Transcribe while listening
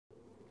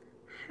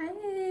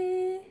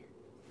Hey.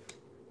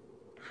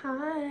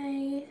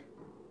 Hi.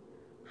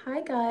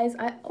 Hi guys.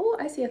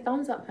 I see a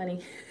thumbs up,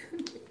 honey.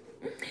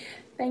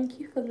 Thank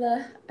you for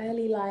the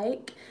early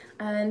like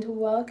and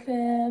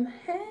welcome.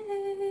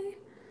 Hey.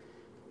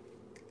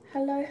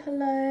 Hello,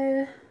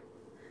 hello.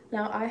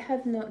 Now I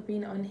have not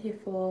been on here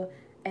for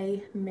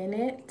a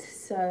minute,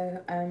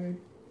 so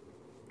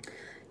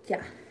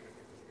yeah.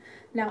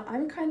 Now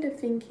I'm kind of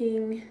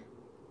thinking,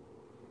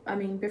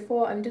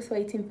 before I'm just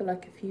waiting for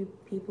like a few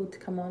people to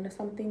come on or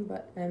something,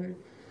 but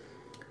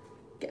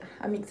yeah,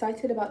 I'm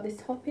excited about this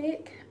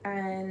topic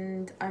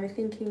and I'm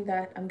thinking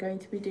that I'm going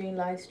to be doing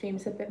live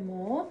streams a bit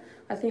more.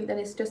 I think that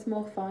it's just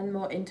more fun,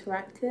 more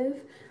interactive,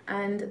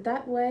 and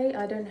that way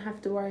I don't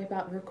have to worry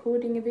about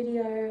recording a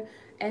video,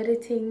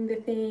 editing the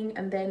thing,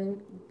 and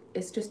then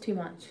it's just too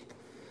much.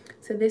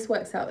 So this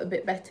works out a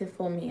bit better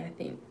for me, I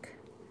think.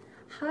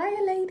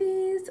 Hi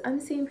ladies, I'm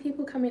seeing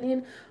people coming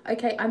in.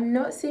 Okay, I'm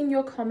not seeing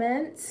your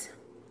comments,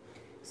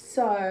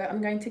 so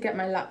I'm going to get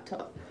my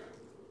laptop.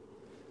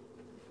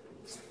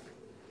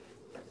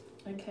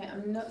 Okay,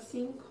 I'm not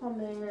seeing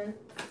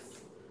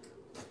comments.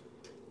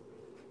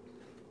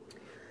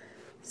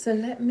 So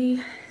let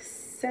me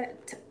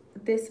set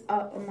this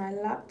up on my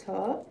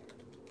laptop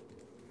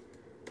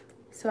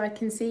so I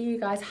can see you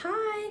guys.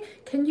 Hi,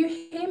 can you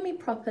hear me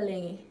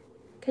properly?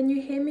 Can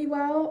you hear me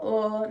well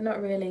or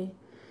not really?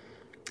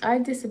 I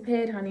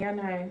disappeared, honey, I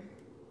know.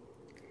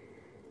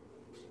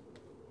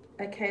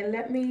 Okay,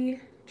 let me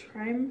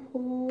try and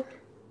pull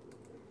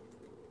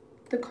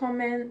the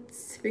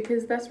comments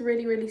because that's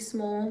really, really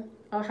small.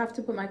 I'll have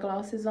to put my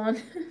glasses on.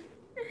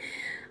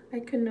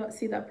 I could not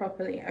see that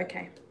properly.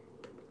 Okay.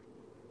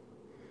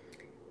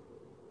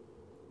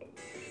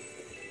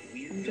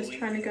 I'm just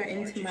trying to go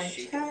into my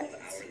chat.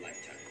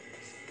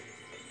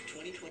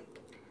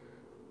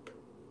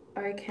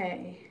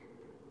 Okay.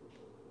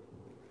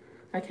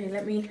 Okay,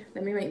 let me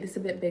make this a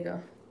bit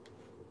bigger.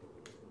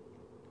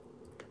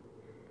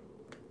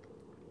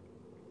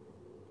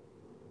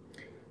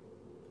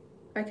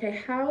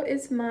 Okay,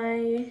 how's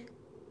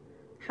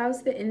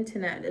the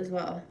internet as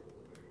well?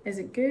 Is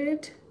it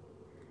good?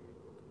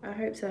 I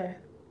hope so.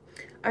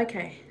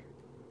 Okay.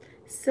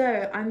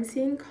 So, I'm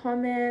seeing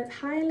comments.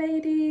 Hi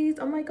ladies.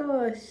 Oh my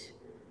gosh.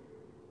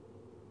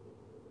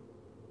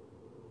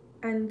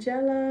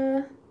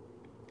 Angela,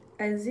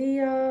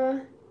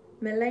 Azia,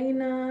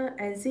 Milena,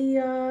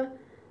 Azia.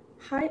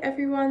 Hi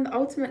everyone, the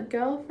ultimate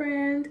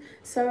girlfriend.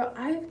 So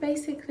I've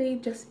basically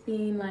just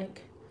been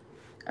like,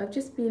 I've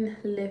just been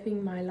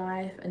living my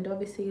life and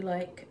obviously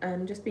like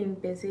just being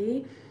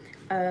busy.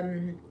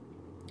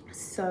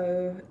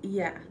 So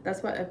yeah,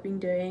 that's what I've been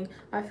doing.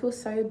 I feel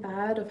so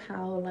bad of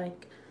how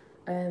like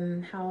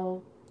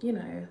how, you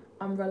know,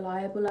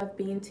 unreliable I've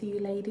been to you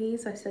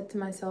ladies. I said to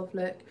myself,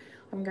 look,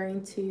 I'm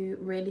going to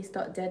really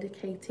start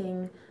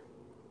dedicating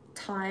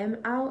time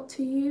out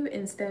to you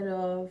instead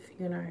of,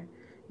 you know,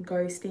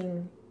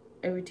 ghosting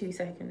every 2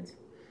 seconds.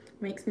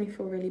 Makes me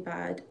feel really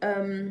bad.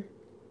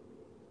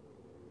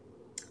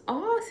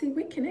 See,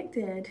 we're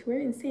connected, we're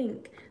in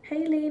sync.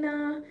 Hey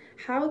Lena,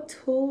 how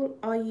tall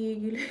are you?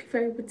 You look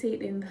very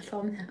petite in the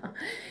thumbnail.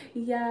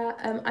 Yeah,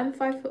 I'm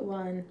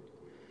 5'1".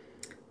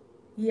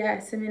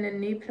 Yes, I'm in a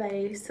new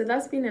place, so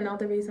that's been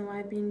another reason why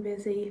I've been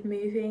busy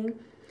moving.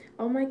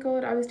 Oh my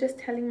god, I was just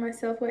telling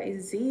myself, where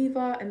is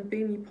Ziva, and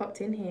boom, you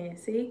popped in here.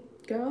 See,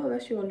 girl,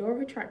 that's your law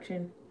of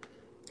attraction.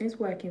 It's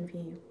working for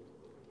you.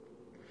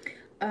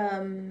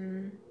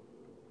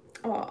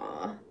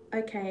 Aw,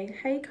 okay.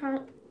 Hey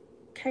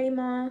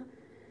Kama.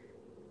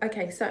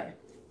 Okay, so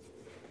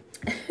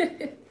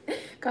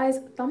guys,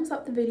 thumbs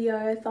up the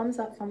video, thumbs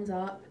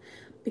up,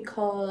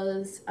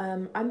 because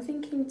I'm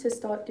thinking to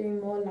start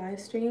doing more live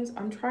streams.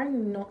 I'm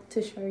trying not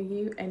to show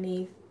you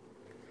any,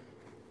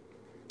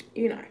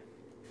 you know.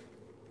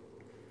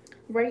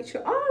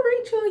 Rachel, oh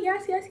Rachel,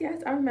 yes,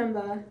 I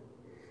remember.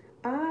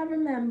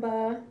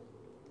 The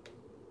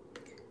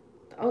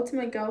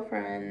ultimate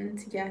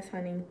girlfriend, yes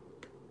honey,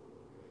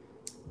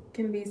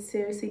 can be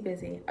seriously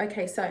busy.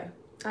 Okay, so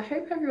I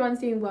hope everyone's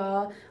doing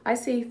well. I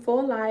see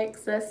 4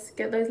 likes. Let's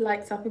get those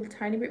likes up a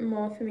tiny bit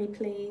more for me,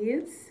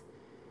 please.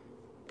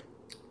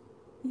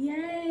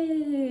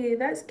 Yay,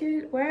 that's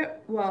good.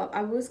 Well,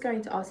 I was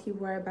going to ask you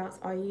whereabouts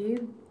are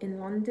you in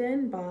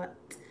London, but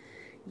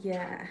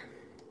yeah.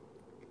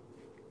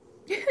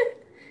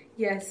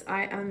 Yes,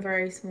 I am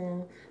very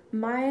small.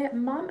 My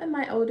mum and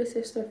my older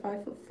sister are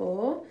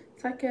 5'4".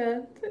 It's like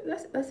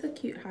that's a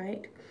cute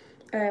height.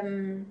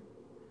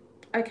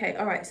 Okay,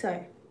 all right,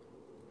 so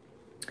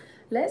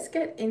let's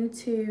get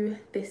into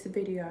this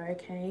video,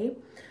 okay?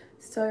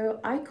 So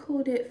I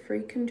called it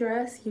freakum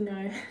dress. You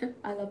know,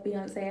 I love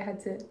Beyonce. I had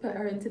to put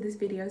her into this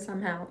video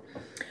somehow.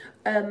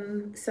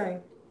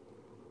 So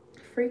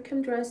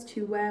freakum dress,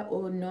 to wear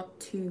or not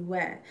to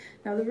wear.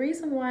 Now the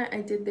reason why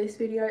I did this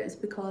video is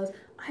because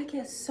I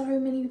get so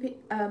many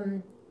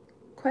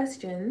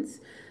questions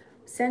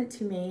sent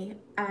to me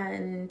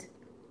and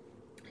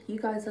you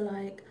guys are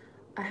like,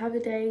 I have a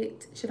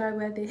date, should I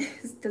wear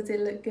this? Does it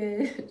look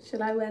good? Should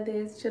I wear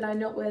this? Should I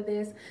not wear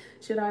this?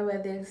 Should I wear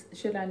this?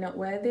 Should I not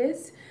wear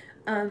this?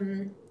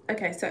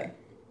 Okay, so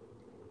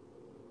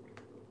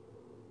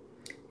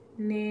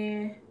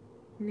near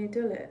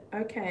it.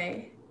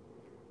 Okay.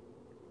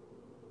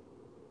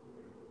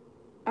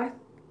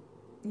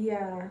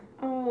 Yeah.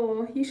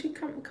 Oh, you should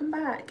come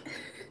back.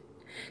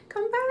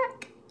 Come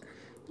back.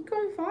 You're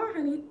going far,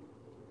 honey.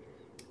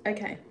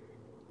 Okay.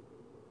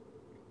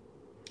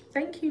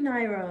 Thank you,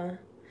 Naira.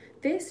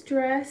 This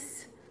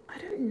dress, I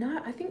don't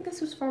know. I think this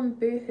was from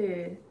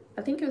Boohoo.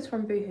 I think it was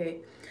from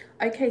Boohoo.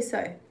 Okay,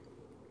 so.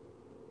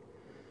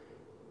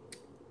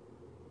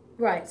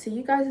 Right, so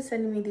you guys are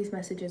sending me these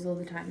messages all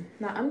the time.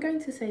 Now, I'm going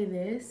to say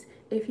this.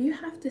 If you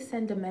have to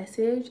send a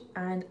message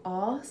and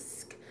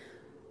ask,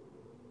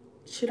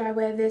 should I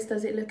wear this?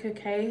 Does it look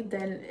okay?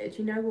 Then, do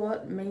you know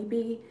what?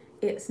 Maybe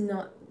it's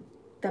not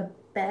the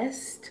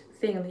best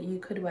thing that you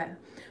could wear.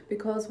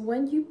 Because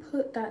when you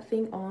put that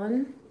thing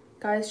on,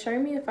 guys, show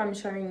me if I'm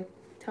showing,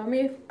 tell me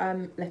if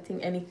I'm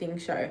letting anything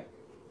show.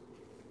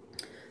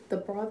 The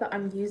bra that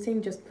I'm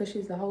using just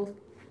pushes the whole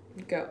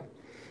girl.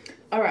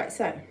 All right,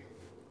 so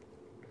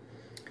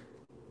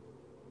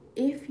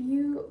if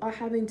you are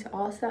having to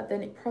ask that,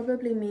 then it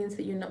probably means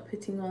that you're not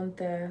putting on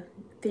the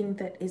thing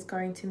that is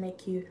going to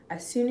make you,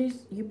 as soon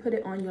as you put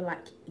it on, you're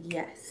like,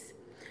 yes.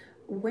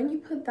 When you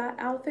put that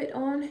outfit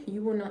on,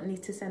 you will not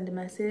need to send a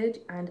message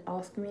and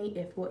ask me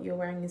if what you're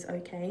wearing is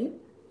okay.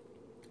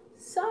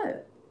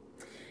 So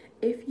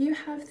if you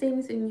have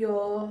things in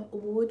your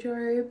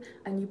wardrobe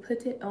and you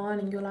put it on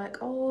and you're like,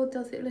 oh,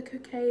 does it look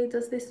okay?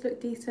 Does this look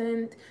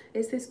decent?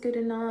 Is this good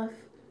enough?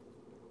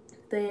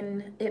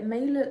 Then it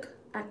may look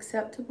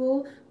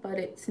acceptable, but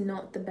it's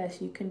not the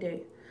best you can do.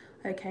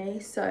 Okay,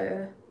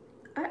 so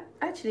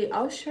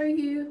I'll show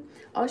you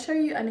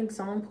an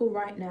example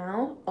right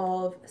now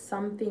of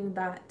something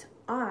that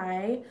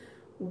I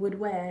would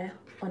wear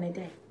on a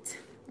date.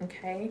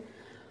 Okay,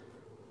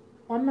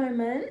 one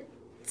moment.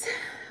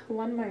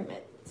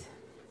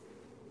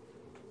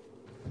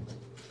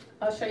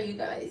 I'll show you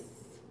guys.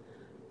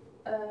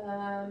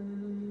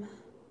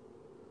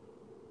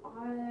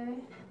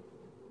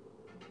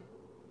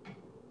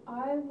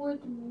 I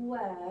would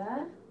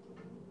wear,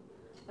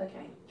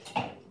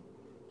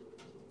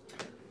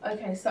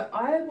 okay, so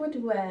I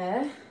would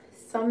wear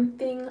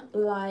something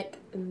like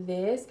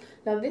this.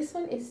 Now this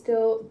one is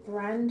still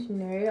brand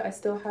new. I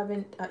still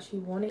haven't actually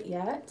worn it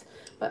yet,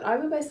 but I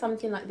would wear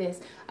something like this.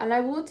 And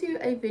I will do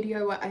a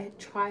video where I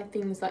try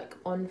things like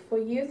on for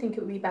you. I think it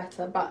would be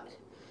better, but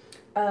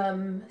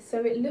so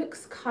it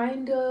looks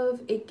kind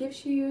of,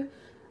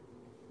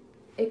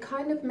 it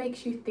kind of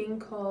makes you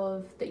think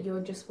of that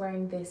you're just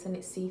wearing this and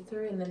it's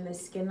see-through and then there's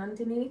skin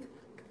underneath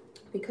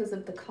because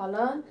of the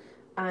color,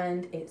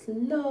 and it's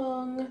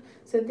long.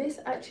 So this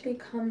actually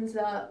comes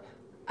up,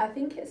 I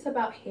think it's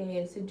about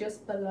here, so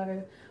just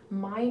below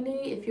my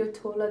knee. If you're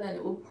taller, then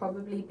it will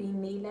probably be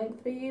knee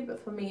length for you,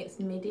 but for me it's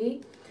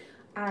midi.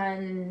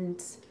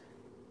 And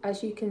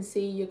as you can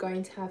see, you're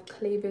going to have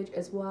cleavage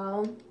as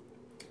well.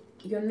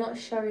 You're not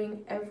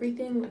showing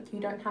everything, like you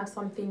don't have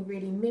something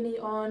really mini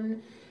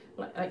on,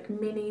 like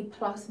mini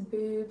plus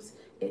boobs.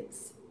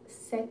 It's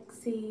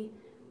sexy,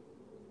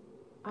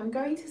 I'm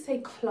going to say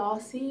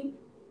classy-ish,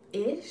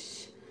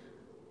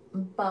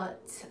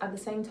 but at the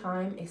same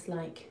time it's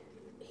like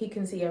he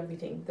can see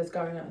everything that's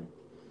going on,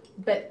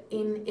 but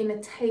in a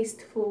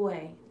tasteful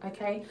way.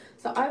 Okay,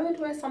 so I would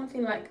wear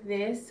something like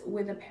this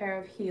with a pair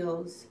of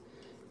heels.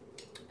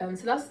 So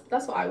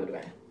that's what I would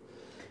wear.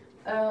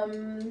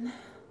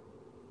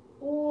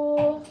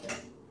 Or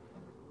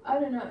I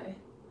don't know,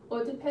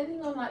 or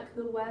depending on like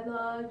the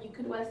weather, you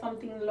could wear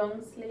something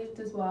long sleeved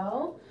as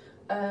well.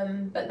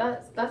 But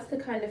that's the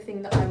kind of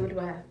thing that I would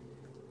wear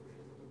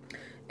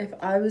if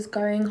I was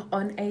going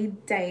on a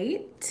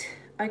date.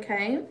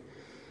 Okay,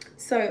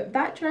 so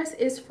that dress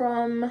is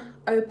from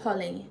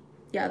Opoly.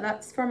 Yeah,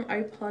 that's from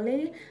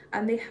Opoly,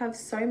 and they have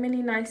so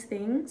many nice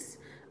things.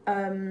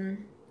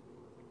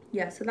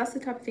 Yeah, so that's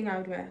the type of thing I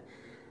would wear.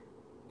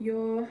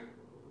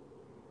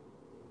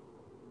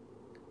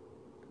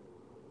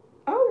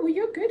 Oh, well,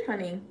 you're good,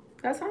 honey.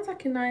 That sounds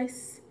like a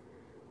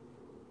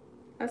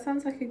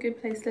good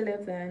place to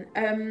live then.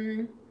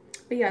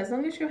 But yeah, as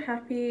long as you're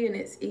happy and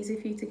it's easy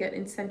for you to get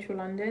into central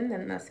London,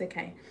 then that's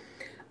okay.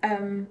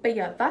 But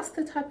yeah, that's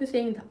the type of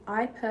thing that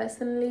I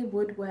personally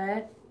would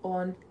wear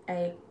on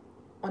a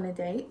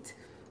date.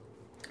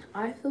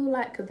 I feel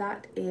like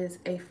that is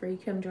a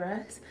freakum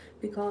dress,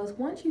 because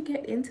once you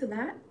get into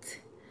that,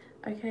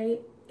 okay,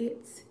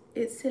 it's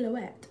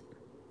silhouette.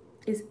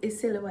 It's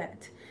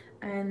silhouette,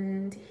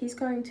 and he's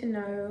going to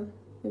know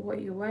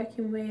what you're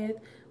working with,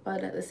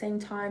 but at the same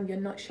time you're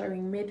not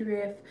showing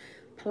midriff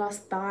plus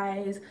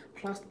thighs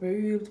plus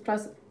boobs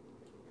plus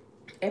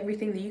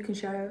everything that you can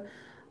show.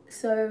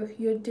 So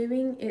you're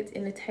doing it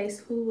in a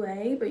tasteful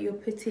way, but you're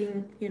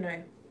putting, you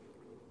know,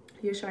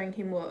 you're showing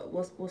him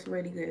what's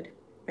really good,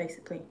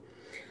 basically.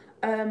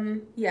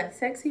 Yeah,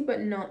 sexy,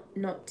 but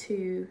not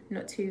too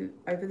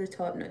over the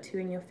top, not too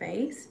in your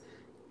face.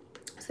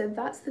 So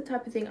that's the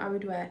type of thing I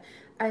would wear.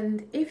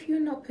 And if you're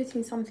not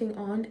putting something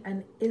on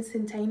and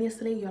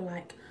instantaneously you're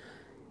like,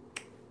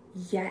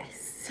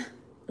 yes,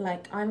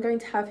 like I'm going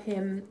to have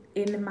him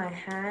in my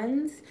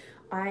hands,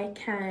 I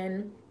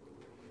can,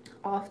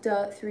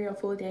 after 3 or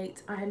 4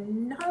 dates, I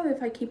know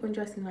if I keep on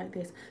dressing like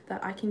this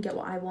that I can get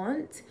what I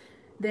want,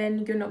 then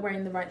you're not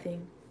wearing the right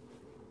thing.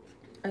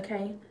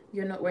 Okay,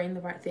 you're not wearing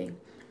the right thing,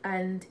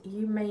 and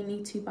you may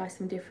need to buy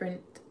some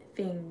different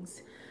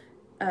things.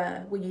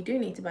 Well, you do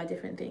need to buy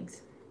different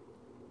things.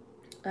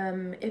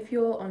 If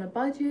you're on a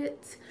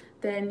budget,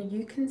 then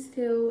you can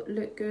still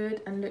look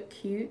good and look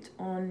cute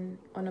on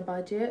a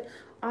budget.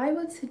 I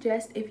would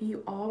suggest, if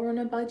you are on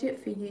a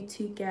budget, for you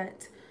to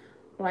get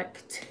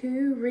like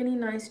 2 really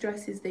nice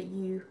dresses that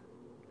you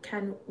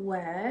can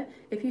wear.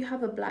 If you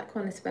have a black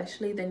one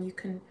especially, then you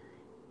can,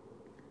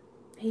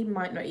 he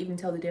might not even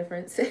tell the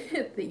difference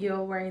that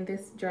you're wearing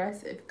this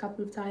dress a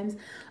couple of times.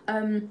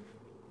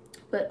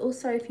 But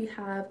also, if you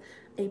have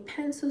a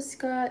pencil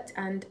skirt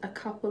and a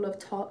couple of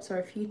tops or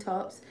a few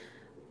tops,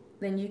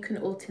 then you can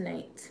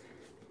alternate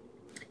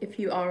if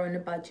you are on a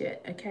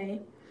budget.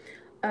 Okay,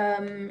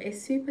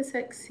 it's super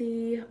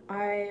sexy.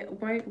 I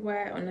won't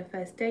wear it on a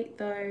first date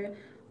though.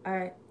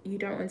 You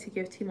don't want to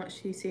give too much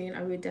too soon.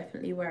 I would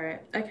definitely wear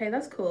it. Okay,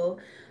 that's cool.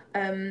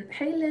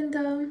 Hey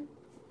Linda.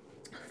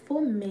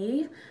 For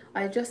me,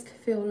 I just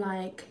feel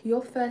like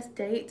your first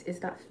date is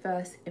that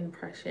first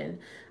impression,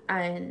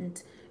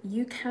 and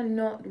you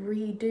cannot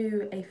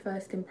redo a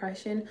first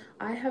impression.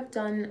 I have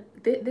done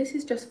this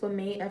is just for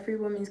me. Every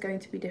woman's going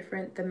to be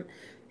different.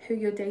 Who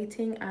you're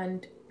dating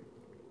and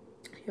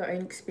your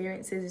own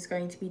experiences is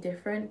going to be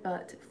different.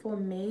 But for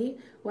me,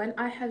 when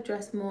I have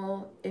dressed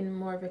in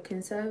more of a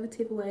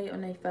conservative way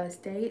on a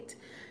first date,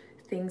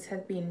 things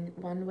have been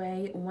one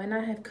way. When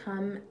I have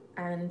come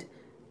and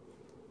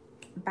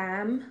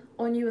bam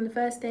on you on the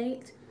first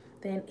date,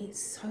 then it's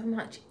so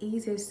much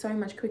easier, so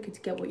much quicker to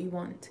get what you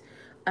want.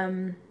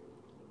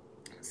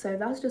 So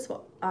that's just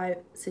what I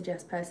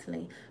suggest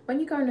personally. When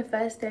you go on a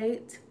first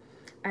date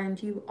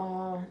and you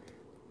are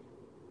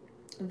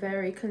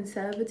very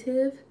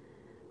conservative,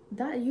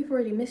 that you've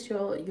already missed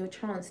your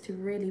chance to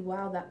really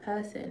wow that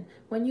person.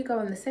 When you go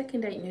on the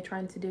second date and you're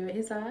trying to do it,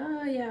 he's like,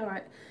 oh yeah,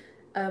 right.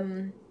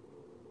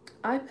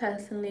 I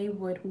personally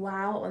would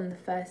wow on the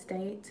first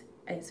date.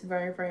 It's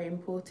very, very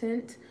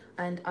important,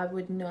 and I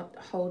would not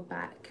hold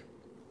back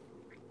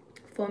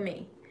for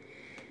me.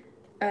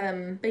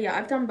 But yeah,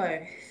 I've done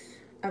both.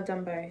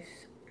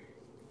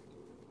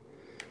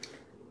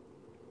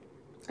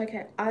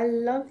 Okay, I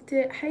loved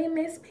it. Hey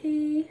Miss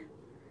P.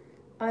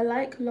 I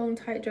like long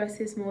tight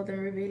dresses more than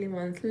revealing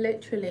ones.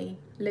 Literally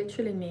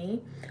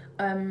me.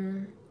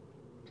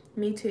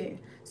 Me too.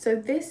 So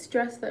this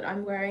dress that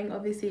I'm wearing,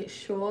 obviously it's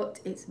short,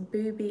 it's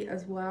booby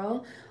as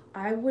well.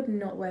 I would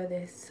not wear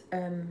this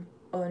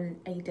on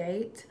a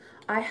date.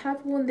 I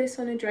have worn this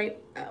on a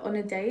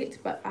date,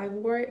 but I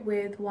wore it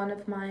with one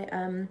of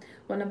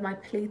my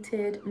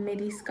pleated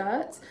midi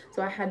skirts.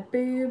 So I had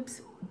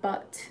boobs,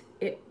 but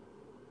it,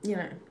 you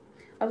know,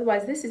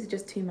 otherwise this is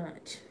just too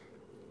much.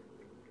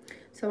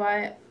 So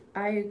I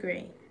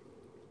agree.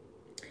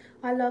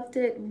 I loved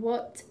it.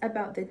 What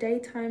about the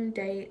daytime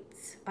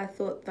dates? I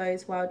thought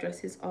those wild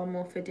dresses are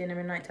more for dinner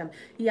and nighttime.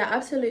 Yeah,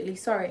 absolutely.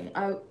 Sorry,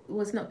 I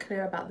was not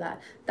clear about that.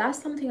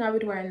 That's something I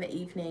would wear in the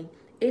evening.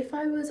 If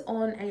I was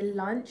on a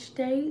lunch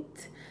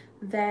date,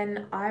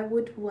 then I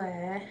would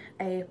wear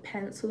a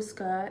pencil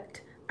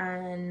skirt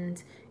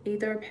and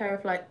either a pair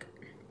of, like,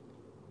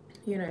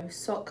 you know,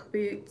 sock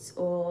boots,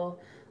 or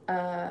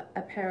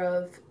a pair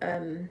of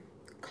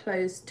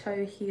closed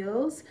toe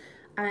heels,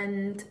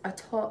 and a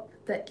top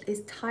that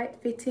is tight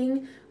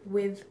fitting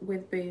with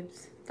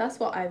boobs. That's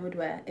what I would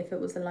wear if it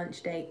was a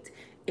lunch date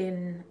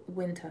in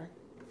winter.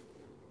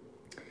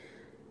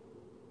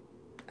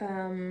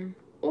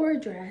 Or a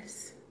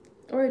dress.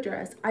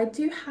 I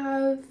do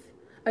have,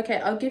 okay,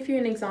 I'll give you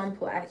an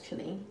example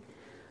actually.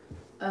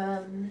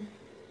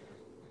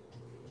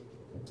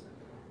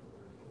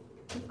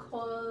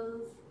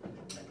 Because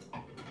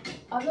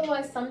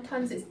otherwise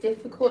sometimes it's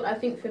difficult, I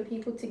think, for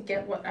people to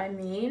get what I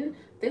mean.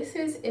 This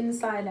is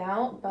inside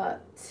out,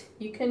 but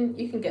you can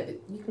get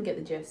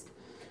the gist.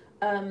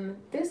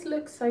 This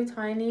looks so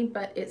tiny,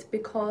 but it's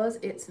because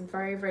it's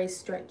very, very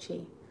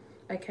stretchy.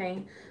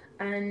 Okay,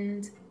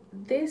 and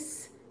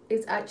this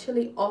is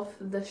actually off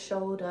the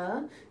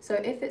shoulder, so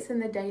if it's in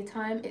the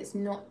daytime, it's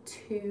not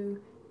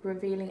too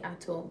revealing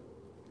at all.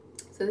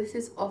 So this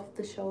is off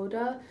the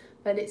shoulder,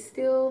 but it's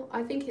still,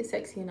 I think it's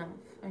sexy enough.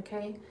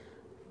 Okay,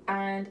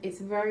 and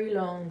it's very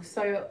long,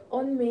 so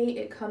on me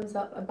it comes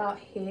up about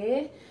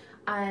here,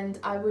 and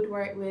I would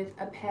wear it with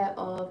a pair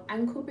of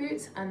ankle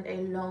boots and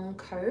a long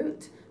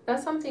coat.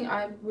 That's something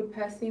I would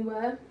personally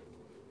wear.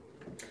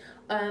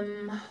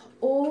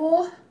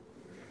 Or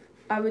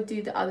I would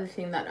do the other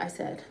thing that I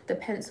said, the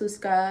pencil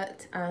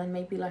skirt and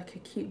maybe like a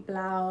cute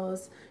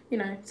blouse, you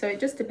know, so it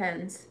just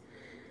depends.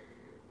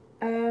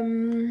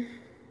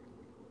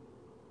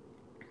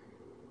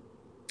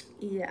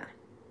 Yeah,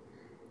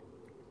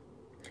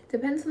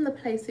 depends on the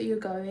place that you're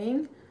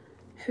going,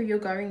 who you're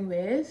going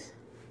with,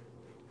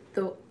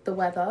 the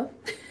weather.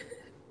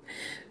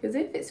 Because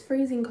if it's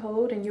freezing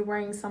cold and you're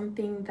wearing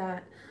something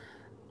that,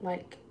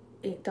 like,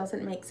 it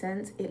doesn't make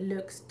sense. It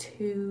looks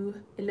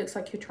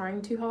like you're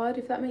trying too hard,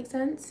 if that makes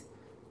sense.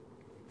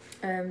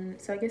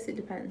 So I guess it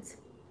depends.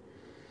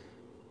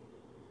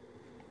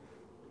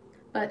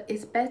 But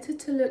it's better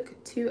to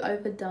look too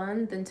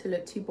overdone than to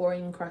look too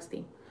boring and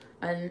crusty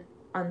and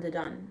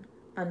underdone,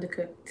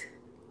 undercooked.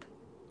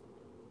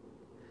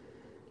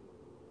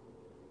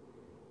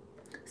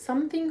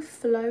 Something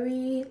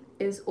flowy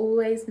is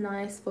always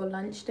nice for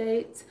lunch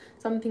dates.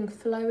 Something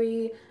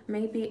flowy,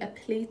 maybe a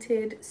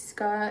pleated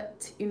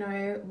skirt, you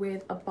know,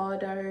 with a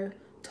bardo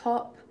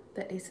top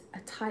that is a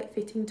tight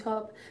fitting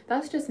top.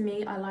 That's just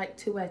me. I like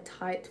to wear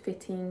tight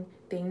fitting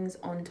things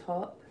on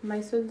top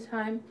most of the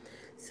time.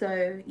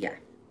 So yeah.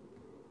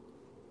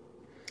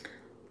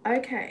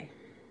 Okay.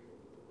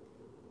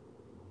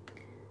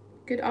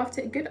 Good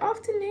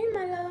afternoon,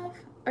 my love.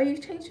 Oh,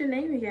 you've changed your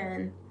name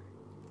again.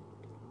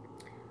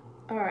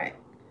 All right.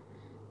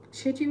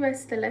 Should you wear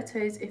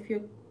stilettos if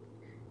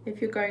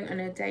you're going on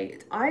a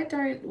date? I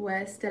don't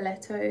wear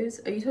stilettos.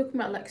 Are you talking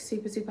about like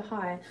super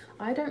high?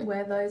 I don't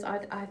wear those.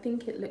 I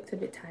think it looks a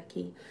bit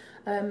tacky.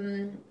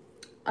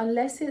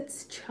 Unless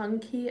it's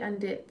chunky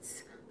and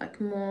it's like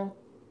more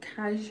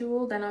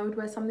casual, then I would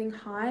wear something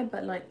high,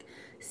 but like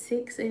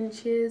 6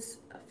 inches,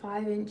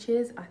 5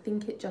 inches, I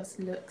think it just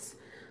looks,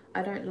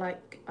 I don't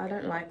like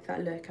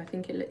that look. I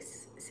think it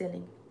looks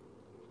silly.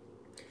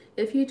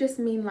 If you just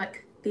mean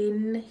like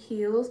thin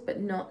heels but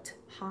not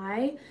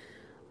high,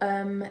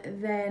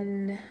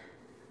 then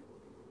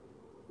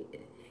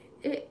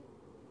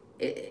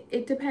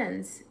it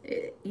depends.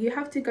 You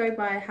have to go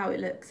by how it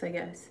looks, I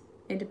guess.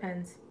 It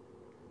depends.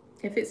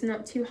 If it's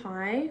not too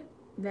high,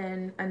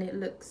 then, and it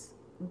looks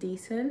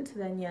decent,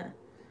 then yeah.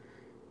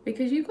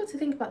 Because you've got to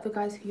think about the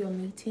guys who you're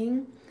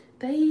meeting.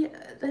 They're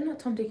not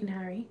Tom, Dick and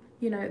Harry.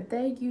 You know,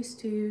 they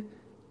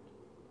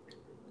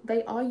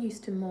are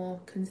used to more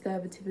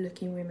conservative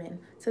looking women.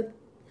 So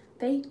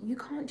you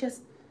can't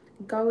just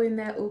go in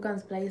there all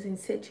guns blazing,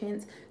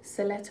 stitch-ins,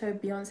 stiletto,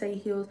 Beyonce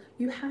heels.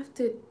 You have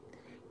to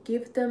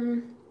give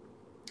them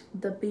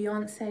the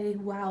Beyonce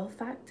wow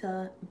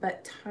factor,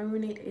 but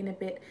tone it in a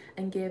bit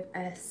and give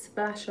a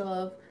splash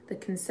of the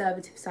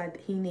conservative side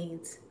that he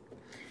needs.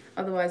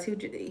 Otherwise,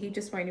 he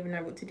just won't even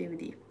know what to do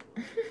with you.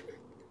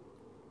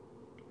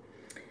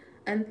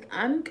 And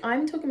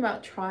I'm talking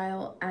about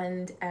trial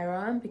and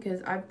error,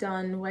 because I've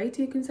done way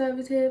too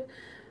conservative.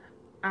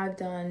 I've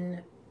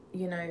done,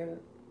 you know,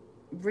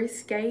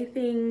 risque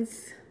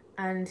things,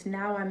 and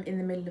now I'm in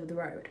the middle of the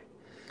road,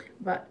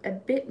 but a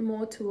bit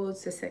more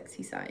towards the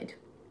sexy side.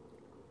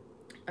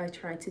 I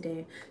try to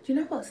do. Do you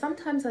know what?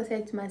 Sometimes I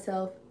say to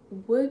myself,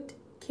 would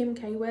Kim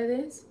K wear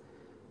this?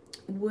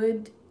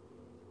 Would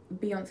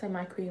Beyonce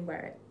my queen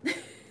wear it?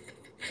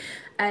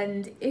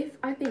 And if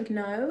I think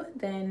no,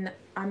 then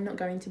I'm not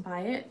going to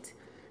buy it,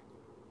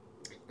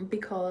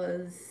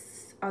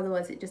 because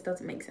otherwise it just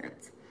doesn't make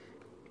sense.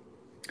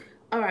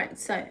 Alright,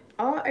 so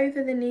are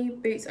over-the-knee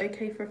boots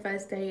okay for a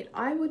first date?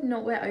 I would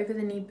not wear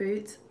over-the-knee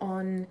boots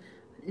on,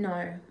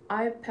 no,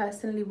 I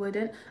personally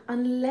wouldn't,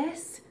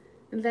 unless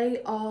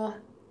they are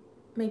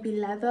maybe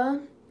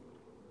leather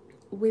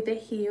with a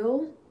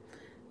heel,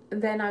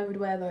 then I would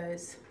wear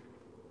those,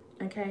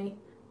 okay?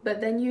 But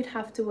then you'd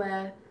have to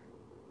wear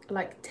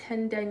like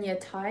 10 denier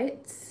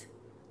tights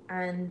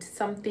and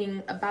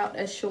something about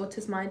as short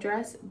as my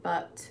dress,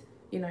 but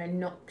you know,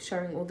 not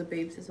showing all the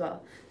boobs as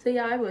well. So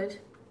yeah, I would.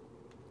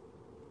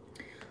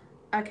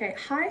 Okay,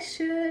 hi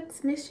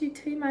Shooks, miss you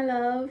too, my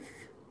love.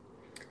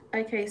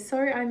 Okay,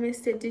 sorry I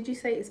missed it. Did you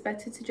say it's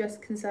better to dress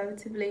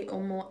conservatively or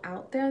more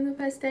out there on the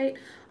first date?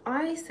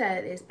 I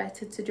said it's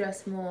better to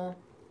dress more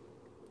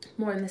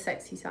on the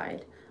sexy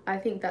side. I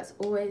think that's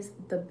always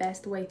the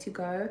best way to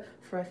go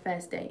for a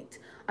first date.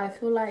 I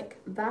feel like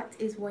that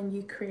is when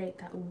you create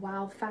that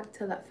wow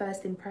factor, that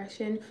first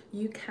impression.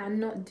 You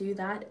cannot do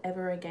that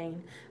ever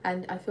again.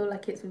 And I feel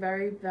like it's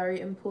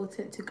very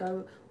important to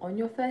go on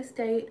your first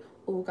date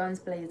all guns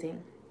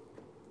blazing.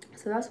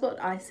 So that's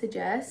what I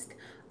suggest.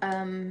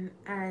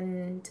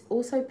 And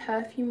also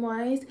perfume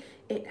wise,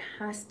 it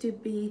has to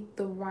be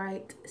the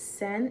right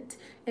scent.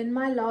 In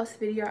my last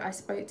video I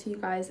spoke to you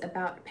guys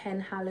about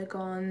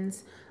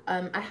Penhaligon's.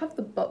 I have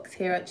the box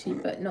here actually,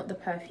 but not the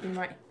perfume,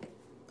 right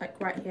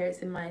here. It's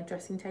in my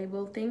dressing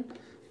table thing.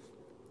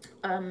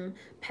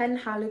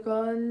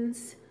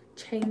 Penhaligon's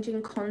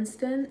Changing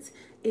Constants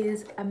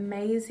is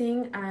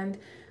amazing, and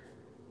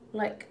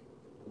like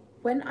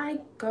when I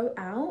go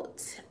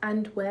out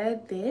and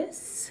wear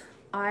this,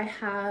 I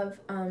have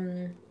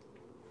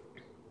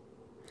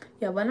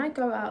yeah, when I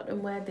go out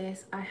and wear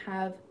this, I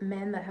have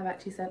men that have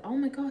actually said, oh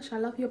my gosh, I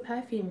love your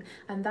perfume,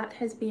 and that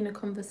has been a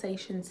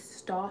conversation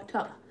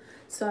starter.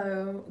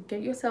 So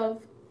get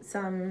yourself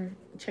some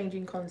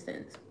Changing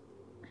Constants.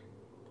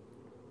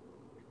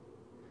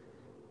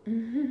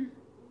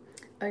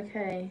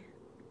 Okay.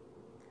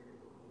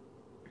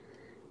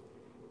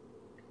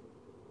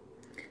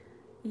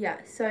 Yeah,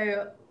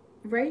 so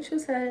Rachel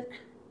said,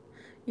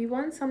 you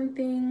want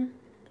something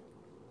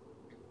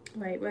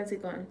Wait, where's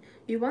it gone?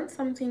 You want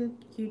something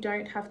you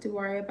don't have to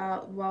worry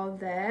about while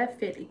there,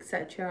 fit,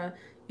 etc.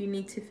 You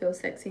need to feel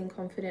sexy and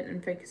confident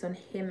and focus on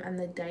him and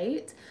the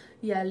date.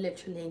 Yeah,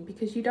 literally,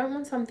 because you don't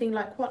want something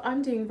like what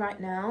I'm doing right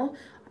now.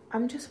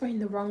 I'm just wearing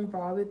the wrong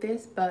bra with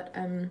this, but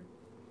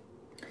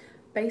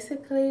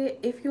basically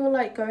if you're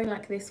like going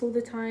like this all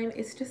the time,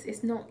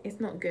 it's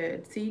not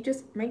good. So you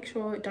just make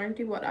sure, don't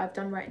do what I've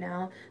done right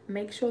now.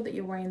 Make sure that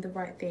you're wearing the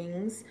right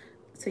things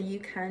so you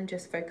can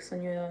just focus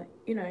on your,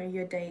 you know,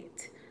 your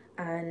date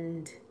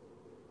and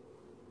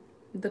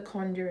the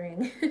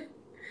conjuring.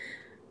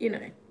 You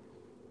know,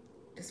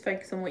 just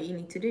focus on what you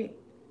need to do.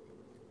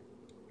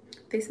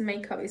 This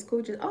makeup is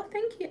gorgeous. Oh,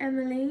 thank you,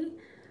 Emily.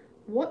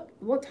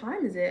 What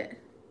time is it,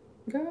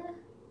 girl?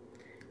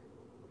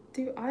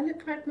 Do I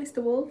look like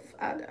Mr. Wolf?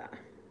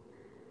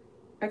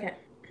 Okay,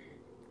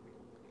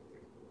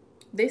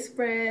 this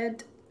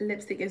red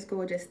lipstick is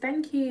gorgeous.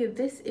 Thank you.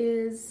 This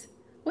is,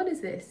 what is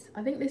this?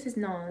 I think this is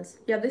NARS.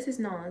 Yeah, this is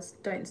NARS.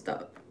 Don't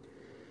Stop.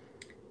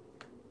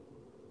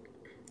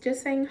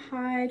 Just saying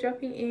hi,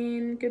 dropping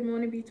in. Good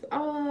morning, beautiful.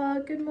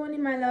 Oh, good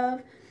morning, my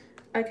love.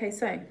 Okay,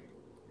 so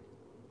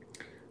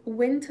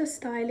winter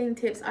styling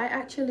tips. I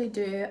actually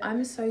do.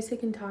 I'm so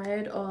sick and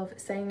tired of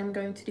saying I'm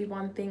going to do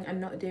one thing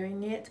and not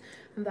doing it,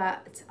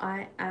 that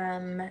I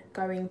am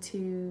going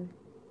to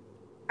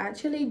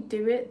actually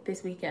do it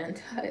this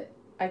weekend.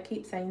 I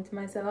keep saying to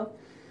myself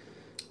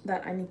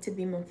that I need to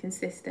be more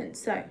consistent.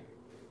 So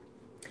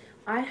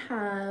I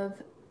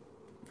have,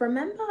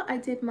 remember I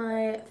did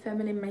my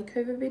feminine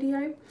makeover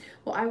video?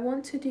 Well, I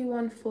want to do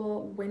one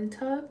for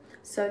winter,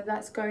 so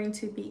that's going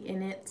to be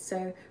in it.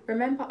 So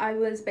remember I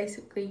was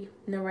basically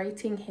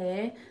narrating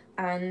here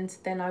and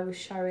then I was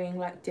showing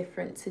like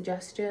different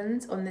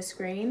suggestions on the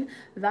screen.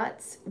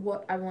 That's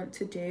what I want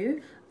to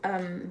do.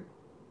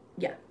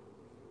 Yeah,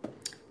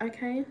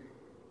 okay.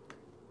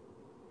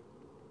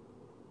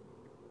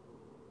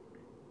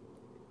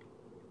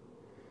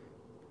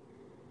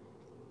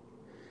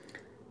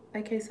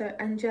 Okay, so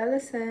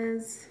Angela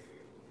says,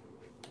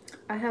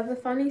 I have a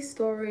funny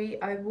story.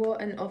 I wore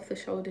an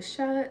off-the-shoulder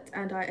shirt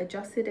and I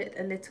adjusted it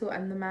a little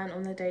and the man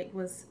on the date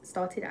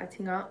started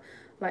acting up,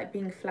 like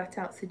being flat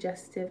out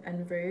suggestive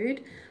and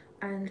rude.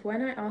 And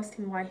when I asked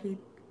him why he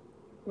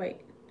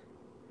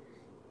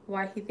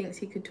thinks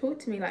he could talk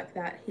to me like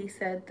that, he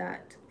said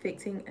that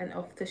fixing an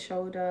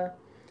off-the-shoulder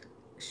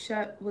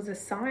shirt was a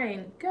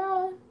sign.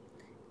 Girl,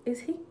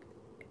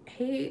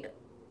 he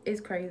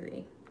is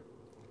crazy.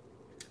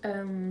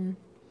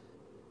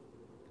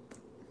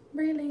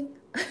 Really?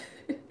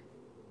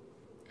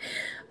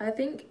 I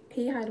think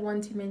he had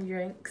one too many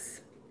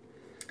drinks.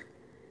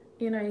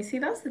 You know, see,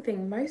 that's the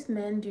thing. Most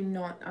men do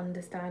not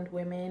understand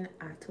women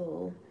at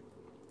all.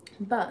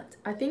 But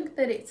I think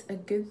that it's a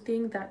good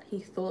thing that he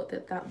thought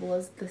that that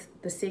was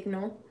the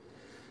signal.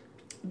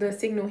 The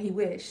signal he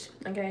wished.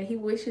 Okay, he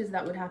wishes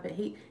that would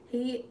happen.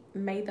 He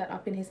made that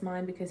up in his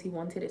mind because he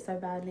wanted it so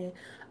badly.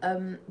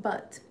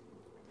 But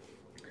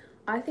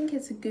I think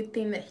it's a good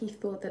thing that he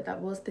thought that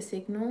that was the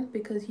signal,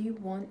 because you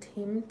want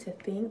him to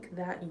think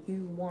that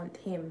you want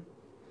him.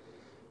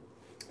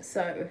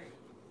 So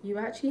you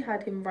actually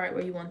had him right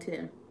where you wanted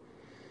him.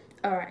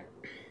 All right.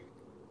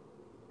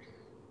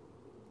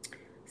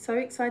 So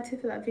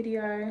excited for that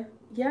video.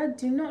 Yeah,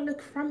 do not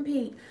look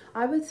frumpy.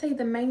 I would say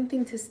the main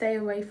thing to stay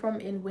away from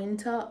in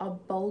winter are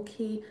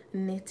bulky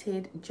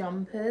knitted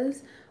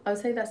jumpers. I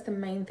would say that's the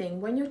main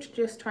thing. When you're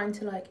just trying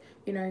to, like,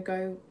 you know,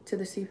 go to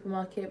the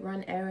supermarket,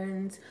 run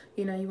errands,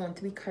 you know, you want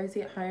to be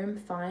cozy at home,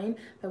 fine.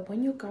 But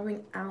when you're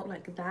going out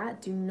like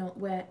that, do not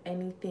wear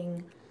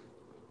anything.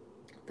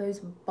 Those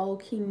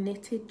bulky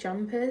knitted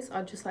jumpers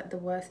are just like the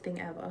worst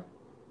thing ever.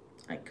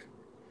 Like,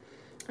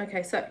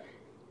 okay, so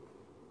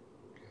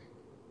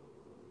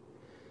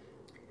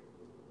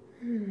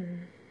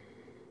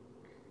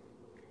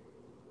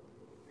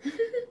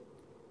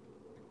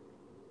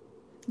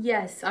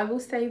yes, I will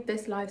save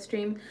this live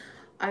stream.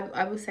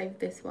 I will save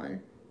this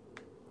one.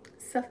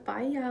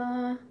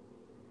 Sophia,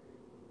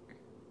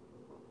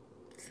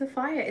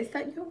 is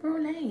that your real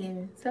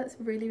name? That's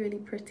really, really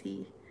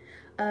pretty.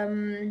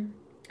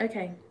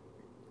 Okay.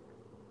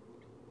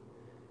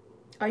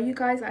 Are you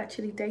guys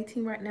actually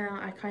dating right now?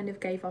 I kind of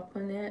gave up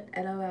on it.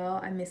 LOL,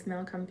 I miss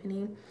male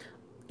company.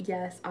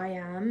 Yes, I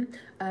am.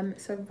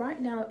 So right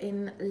now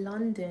in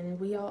London,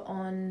 we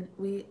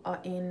are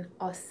in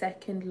our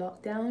second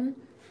lockdown.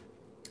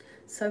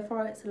 So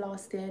far it's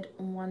lasted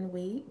 1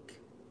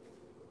 week.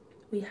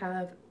 We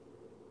have,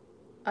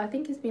 I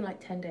think it's been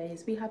like 10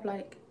 days. We have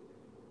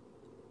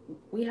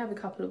a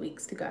couple of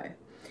weeks to go.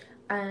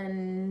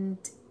 And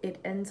it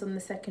ends on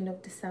the 2nd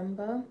of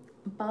December.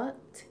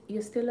 But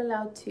you're still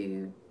allowed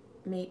to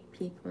meet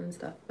people and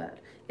stuff, but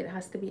it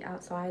has to be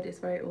outside. It's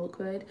very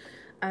awkward.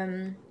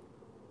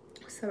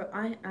 So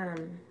I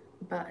am,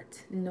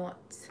 but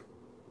not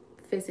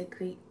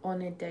physically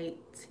on a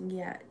date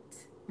yet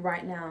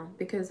right now,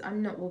 because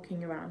I'm not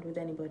walking around with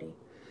anybody.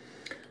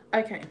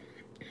 Okay,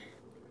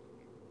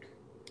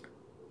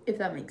 if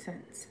that makes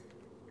sense.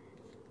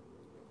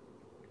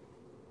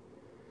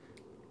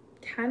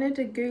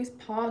 Canada Goose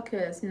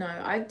parkas. No,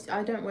 I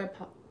don't wear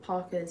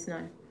parkas,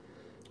 no.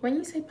 When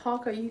you say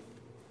parka,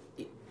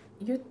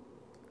 you're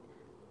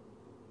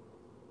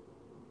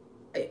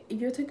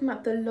talking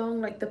about the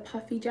long, like the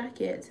puffy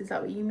jackets. Is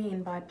that what you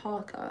mean by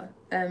parka?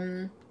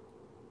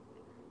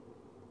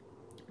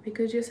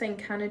 Because you're saying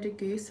Canada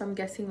Goose, I'm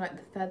guessing like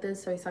the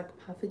feathers, so it's like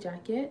a puffer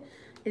jacket.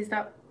 Is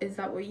that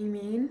what you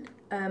mean?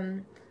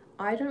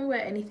 I don't wear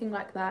anything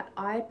like that.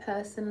 I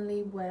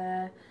personally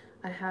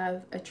I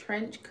have a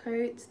trench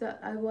coat that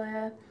I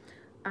wear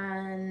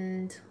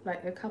and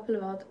like a couple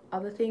of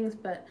other things,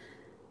 but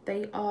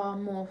they are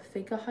more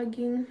figure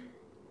hugging.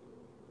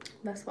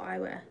 That's what I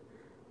wear.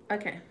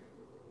 Okay.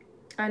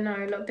 I know,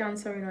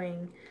 lockdown's so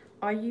annoying.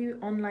 Are you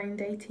online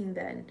dating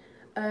then?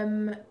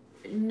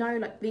 No,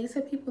 like these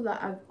are people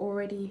that I've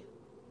already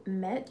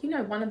met. You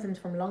know, one of them's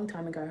from a long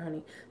time ago,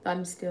 honey, that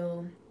I'm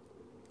still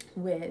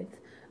with.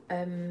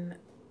 And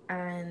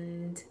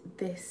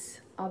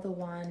this other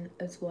one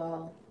as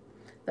well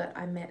that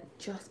I met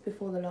just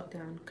before the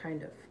lockdown,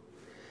 kind of.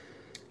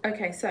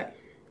 Okay, so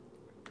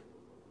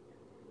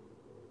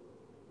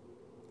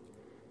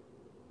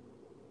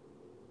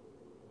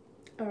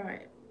all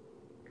right.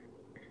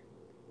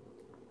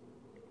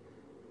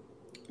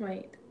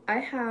 Wait, I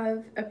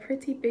have a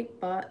pretty big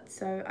butt,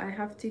 so I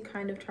have to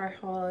kind of try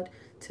hard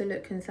to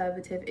look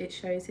conservative. It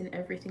shows in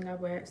everything I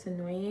wear. It's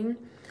annoying.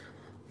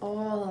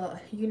 Oh,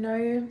 you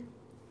know,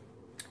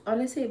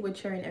 honestly, it would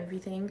show in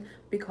everything,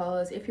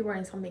 because if you're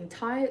wearing something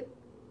tight,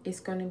 it's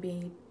going to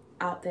be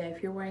out there.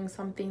 If you're wearing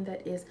something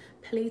that is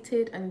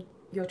pleated and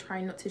you're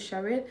trying not to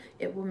show it,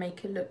 it will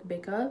make it look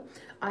bigger.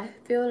 I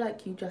feel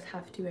like you just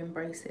have to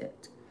embrace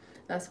it.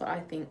 That's what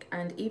I think.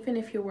 And even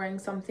if you're wearing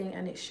something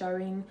and it's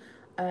showing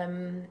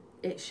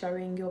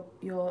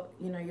your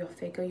you know, your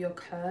figure, your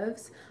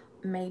curves,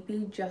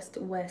 maybe just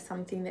wear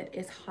something that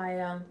is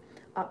higher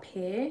up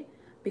here,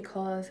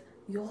 because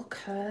your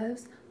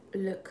curves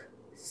look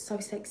so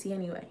sexy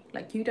anyway.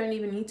 Like, you don't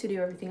even need to do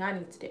everything I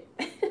need to do.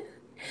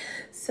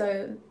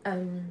 So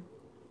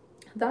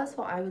that's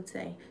what I would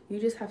say. You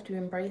just have to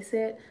embrace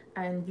it,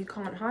 and you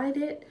can't hide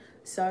it,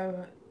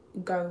 so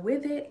go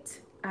with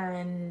it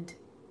and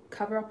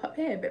cover up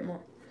here a bit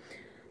more.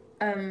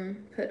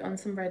 Put on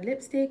some red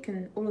lipstick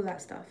and all of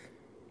that stuff.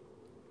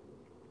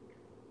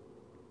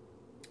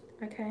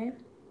 Okay.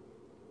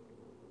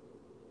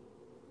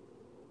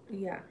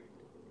 Yeah.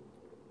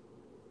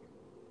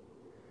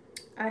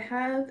 I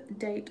have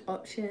date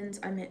options.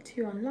 I met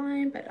 2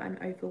 online, but I'm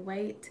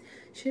overweight.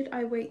 Should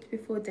I wait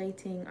before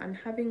dating? I'm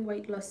having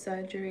weight loss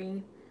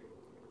surgery.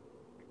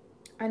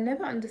 I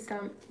never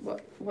understand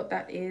what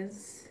that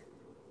is.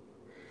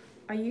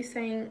 Are you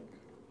saying...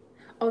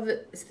 Oh,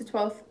 it's the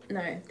 12th,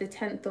 no, the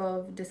 10th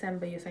of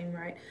December, you're saying,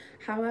 right?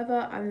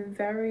 However,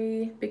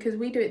 because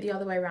we do it the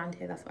other way around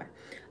here, that's why.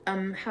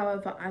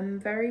 However, I'm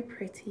very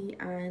pretty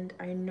and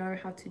I know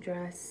how to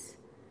dress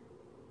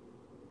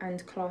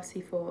and classy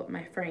for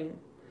my frame.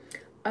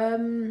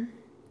 I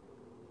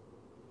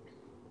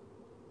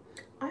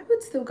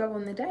would still go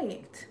on the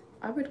date.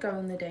 I would go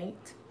on the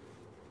date.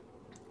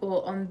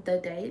 Or on the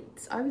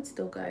dates, I would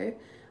still go.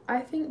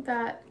 I think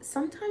that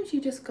sometimes you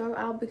just go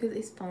out because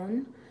it's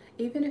fun.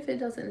 Even if it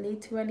doesn't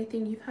lead to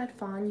anything, you've had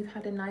fun, you've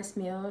had a nice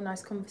meal, a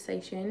nice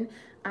conversation,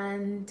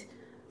 and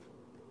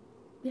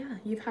yeah,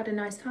 you've had a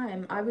nice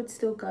time. I would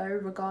still go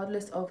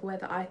regardless of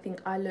whether I think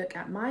I look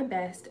at my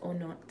best or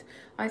not.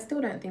 I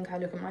still don't think I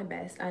look at my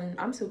best, and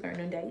I'm still going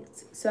on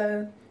dates.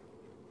 So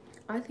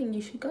I think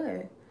you should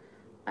go.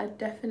 I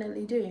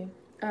definitely do.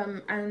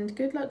 And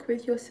good luck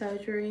with your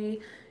surgery.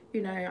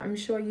 You know, I'm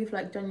sure you've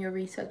like done your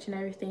research and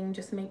everything.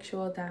 Just make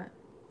sure that,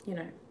 you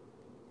know,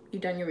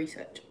 you've done your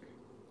research,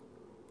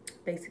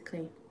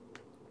 basically.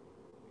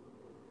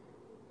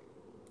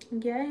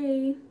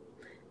 Yay.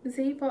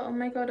 Ziva, oh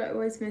my god, I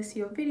always miss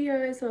your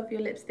videos. Love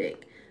your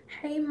lipstick.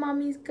 Hey,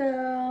 mummy's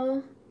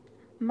girl.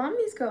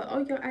 Mummy's girl.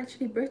 Oh, you're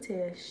actually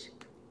British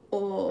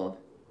or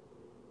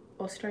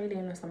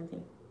Australian or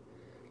something.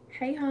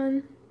 Hey,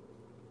 hun.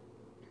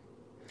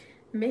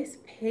 Miss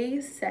P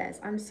says,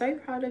 I'm so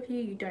proud of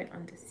you. You don't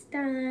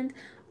understand.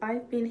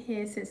 I've been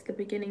here since the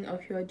beginning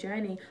of your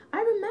journey. I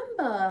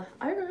remember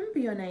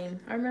your name.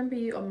 I remember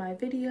you on my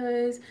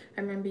videos.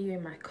 I remember you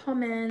in my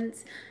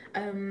comments.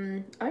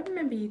 I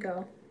remember you,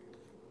 girl.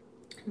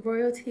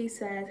 Royalty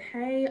says,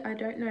 hey, I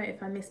don't know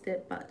if I missed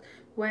it, but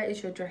where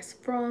is your dress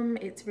from?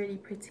 It's really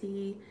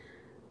pretty.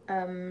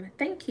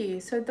 Thank you.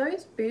 So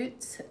those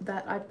boots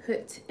that I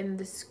put in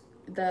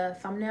the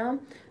thumbnail,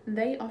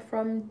 they are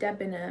from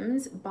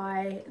Debenhams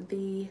by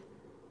the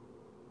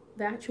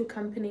actual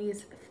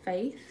company's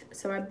Faith.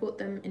 So I bought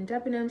them in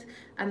Debenhams,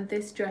 and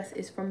this dress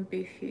is from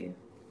Boohoo.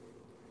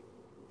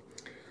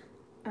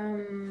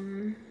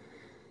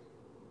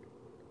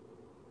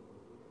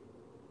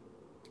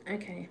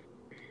 Okay.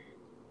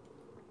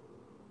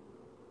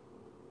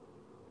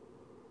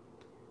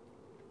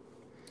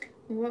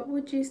 What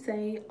would you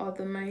say are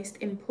the most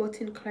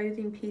important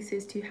clothing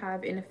pieces to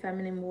have in a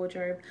feminine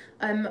wardrobe?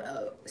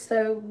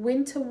 So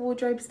winter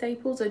wardrobe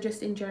staples, or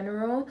just in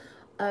general?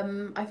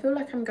 I feel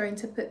like I'm going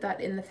to put that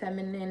in the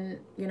feminine,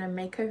 you know,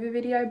 makeover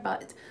video,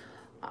 but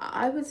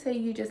I would say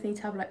you just need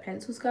to have like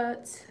pencil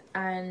skirts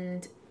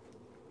and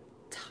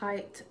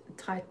tight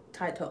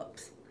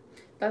tops.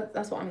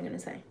 That's what I'm gonna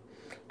say.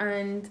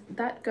 And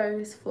that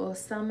goes for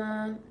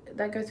summer,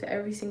 that goes for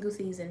every single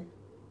season.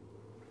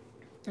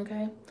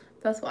 Okay,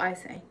 that's what I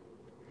say.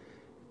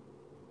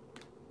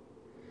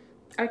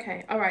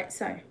 Okay, all right,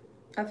 so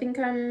I think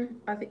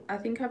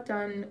I've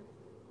done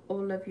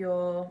all of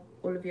your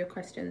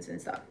questions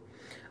and stuff.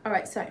 All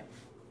right, so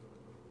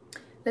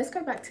let's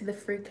go back to the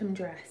freakum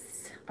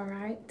dress. All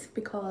right,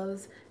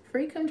 because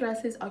freakum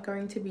dresses are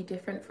going to be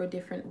different for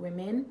different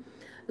women.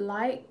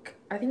 Like,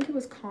 I think it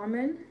was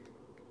Carmen.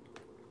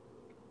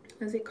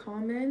 Was it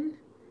Carmen?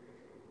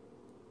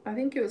 I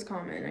think it was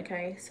Carmen.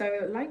 Okay,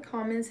 so like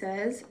Carmen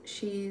says,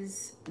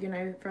 she's, you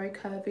know, very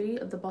curvy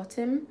at the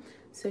bottom,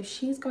 so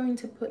she's going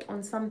to put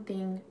on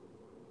something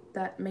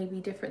that may be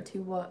different to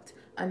what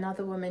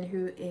another woman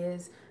who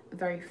is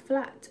very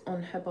flat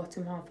on her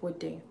bottom half would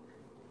do.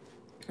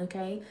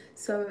 Okay,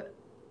 so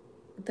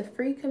the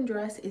freakum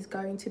dress is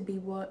going to be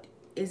what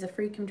is a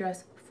freakum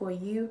dress for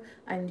you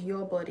and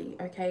your body.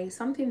 Okay,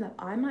 something that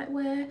I might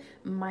wear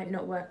might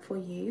not work for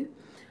you.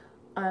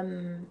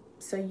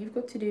 So you've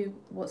got to do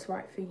what's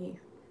right for you.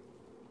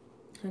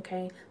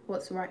 Okay,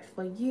 what's right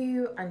for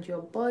you and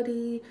your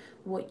body,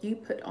 what you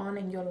put on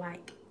and you're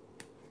like,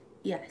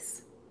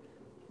 yes,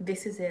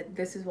 this is it,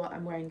 this is what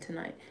I'm wearing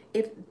tonight.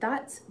 If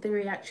that's the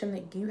reaction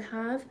that you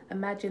have,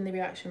 imagine the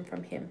reaction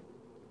from him.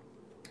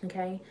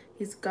 Okay,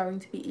 he's going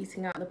to be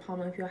eating out the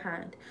palm of your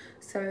hand.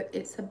 So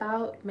it's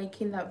about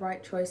making that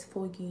right choice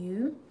for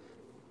you,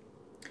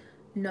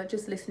 not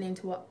just listening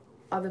to what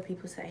other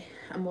people say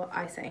and what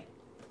I say.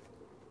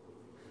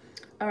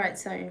 All right,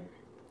 so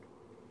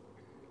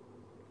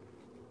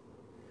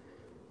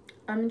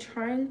I'm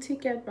trying to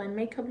get my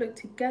makeup look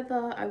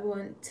together. I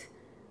want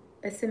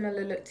a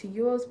similar look to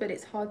yours, but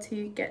it's hard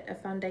to get a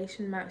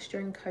foundation match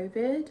during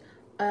COVID.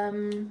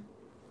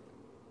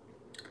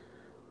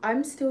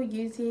 I'm still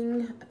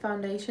using a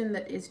foundation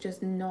that is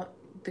just not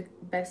the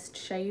best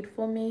shade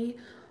for me.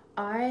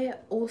 I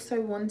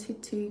also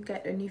wanted to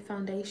get a new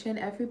foundation.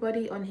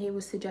 Everybody on here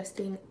was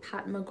suggesting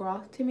Pat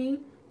McGrath to me.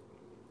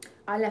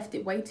 I left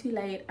it way too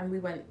late and we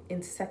went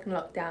into second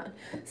lockdown.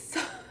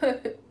 So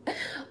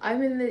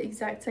I'm in the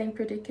exact same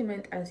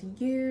predicament as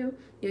you.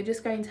 You're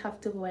just going to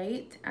have to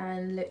wait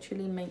and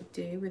literally make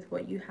do with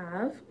what you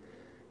have.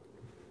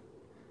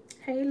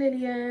 Hey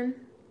Lillian.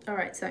 All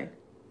right, so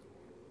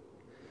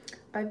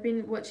I've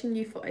been watching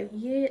you for a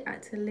year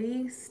at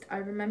least. I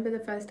remember the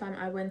first time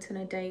I went on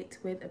a date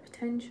with a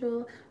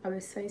potential. I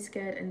was so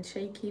scared and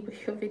shaky, but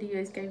your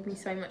videos gave me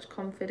so much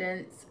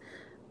confidence.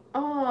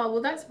 Oh,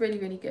 well, that's really,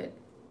 really good.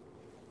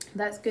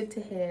 That's good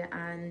to hear,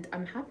 and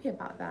I'm happy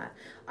about that.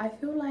 I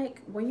feel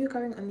like when you're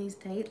going on these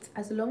dates,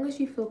 as long as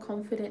you feel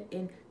confident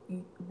in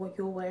what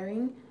you're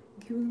wearing,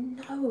 you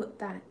know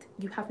that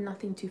you have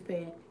nothing to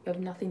fear. You have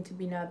nothing to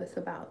be nervous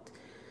about.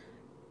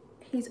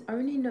 He's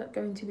only not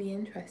going to be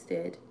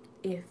interested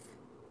if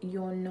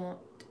you're not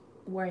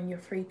wearing your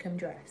freakum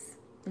dress.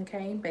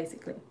 Okay,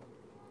 basically.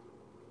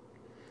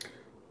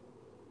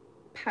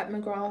 Pat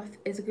McGrath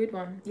is a good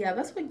one. Yeah,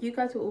 that's what you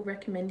guys were all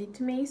recommending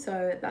to me,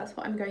 so that's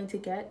what I'm going to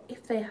get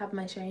if they have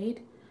my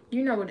shade.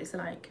 You know what it's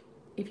like.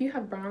 If you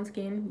have brown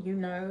skin, you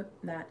know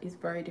that it's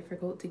very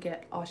difficult to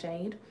get our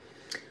shade.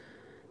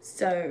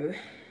 So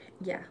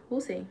yeah,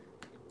 we'll see.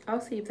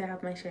 I'll see if they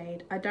have my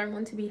shade. I don't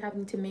want to be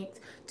having to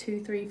mix 2,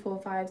 3, 4,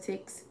 5,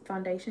 6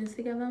 foundations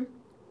together.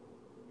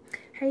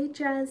 Hey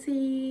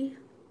Jazzy.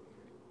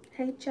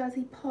 Hey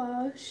Jazzy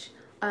Posh.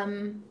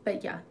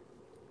 But yeah.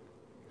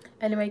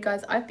 Anyway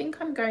guys, I think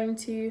I'm going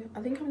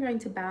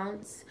to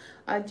bounce.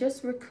 I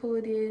just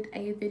recorded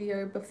a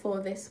video before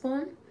this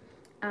one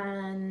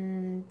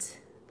and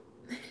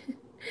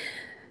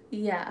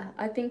yeah,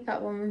 I think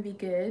that one would be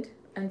good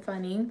and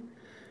funny.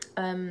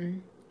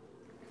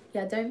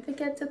 Yeah, don't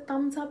forget to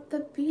thumbs up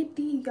the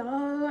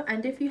video,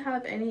 and if you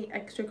have any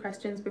extra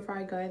questions before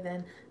I go,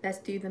 then let's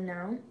do them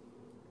now.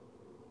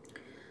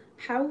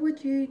 How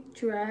would you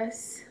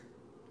dress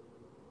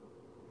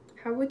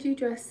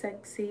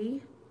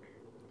sexy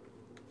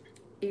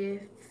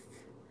if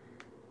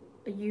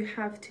you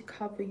have to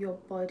cover your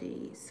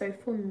body? So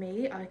for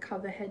me, I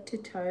cover head to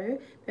toe,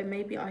 but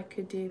maybe I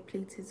could do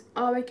pleated.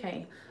 Oh,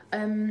 okay.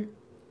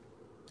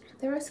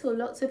 There are still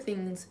lots of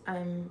things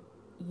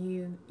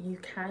you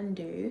can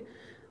do,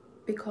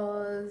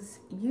 because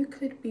you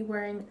could be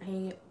wearing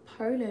a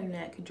polo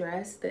neck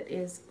dress that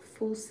is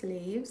full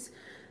sleeves,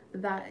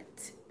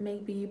 that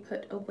maybe you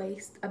put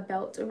a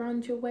belt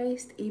around your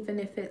waist, even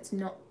if it's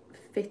not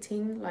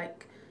fitting,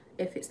 like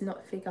if it's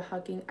not figure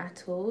hugging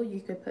at all, you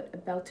could put a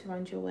belt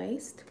around your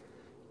waist.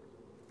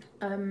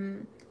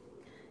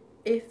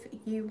 If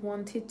you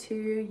wanted to,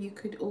 you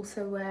could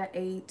also wear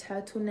a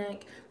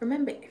turtleneck.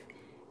 Remember,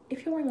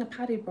 if you're wearing a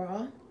padded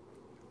bra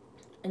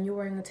and you're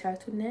wearing a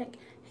turtleneck,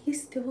 he's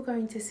still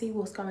going to see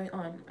what's going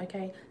on,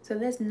 okay? So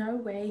there's no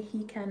way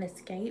he can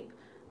escape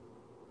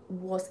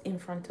was in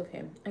front of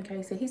him.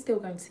 Okay, so he's still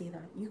going to see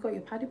that. You've got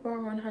your padded bra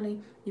on, honey,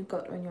 you've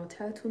got on your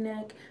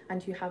turtleneck,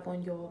 and you have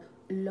on your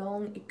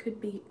long, it could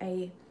be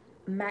a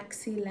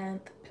maxi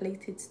length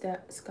pleated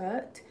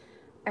skirt,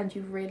 and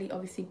you really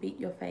obviously beat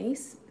your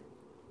face.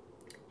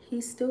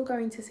 He's still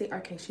going to see,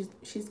 okay,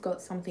 she's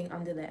got something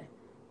under there.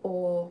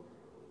 Or,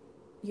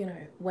 you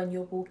know, when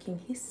you're walking,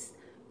 his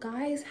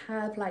guys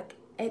have like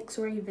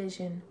x-ray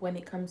vision when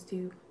it comes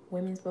to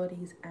women's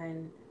bodies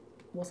and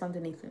what's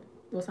underneath them,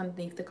 what's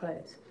underneath the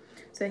clothes.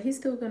 So he's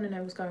still going to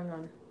know what's going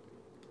on.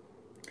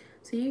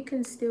 So you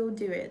can still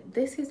do it.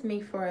 This is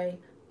me for a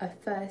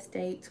first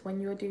date.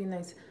 When you're doing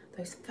those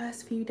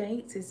first few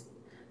dates, is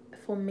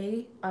for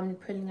me, I'm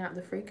pulling out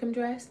the freakum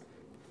dress.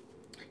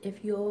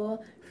 If your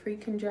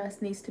freakum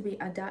dress needs to be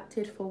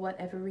adapted for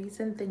whatever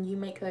reason, then you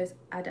make those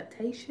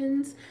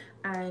adaptations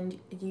and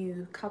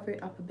you cover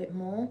it up a bit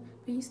more,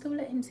 but you still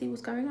let him see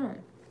what's going on.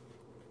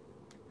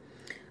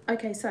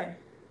 Okay, so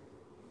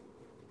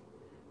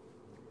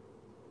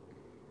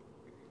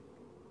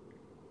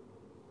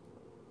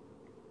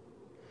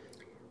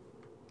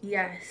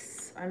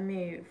yes, I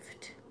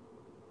moved.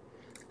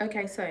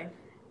 Okay, so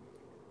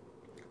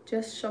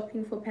just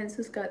shopping for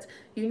pencil skirts.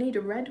 You need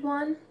a red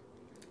one,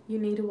 you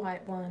need a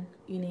white one,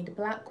 you need a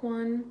black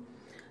one,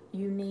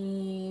 you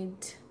need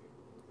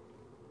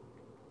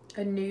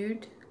a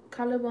nude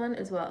color one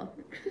as well.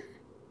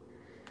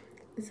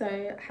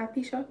 So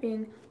happy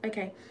shopping.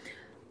 Okay,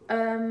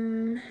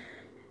 are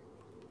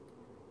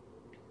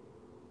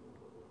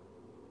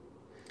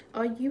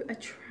you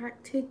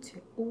attracted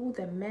to all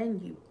the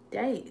men you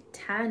date?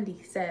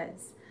 Tandy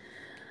says.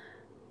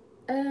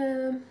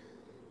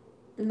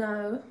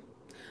 No,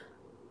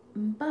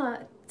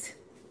 but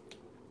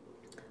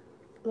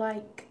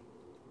like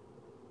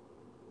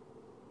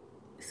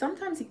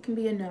sometimes it can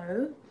be a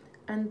no,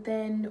 and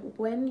then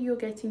when you're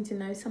getting to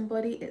know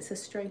somebody, it's a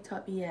straight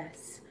up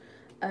yes.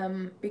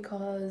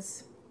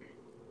 Because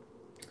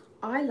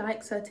I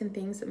like certain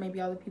things that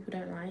maybe other people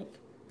don't like.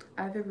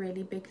 I have a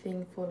really big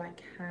thing for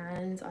like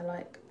hands. I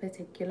like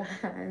particular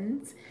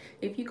hands.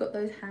 If you got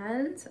those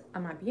hands, I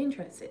might be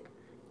interested.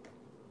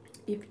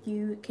 If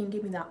you can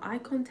give me that eye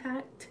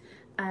contact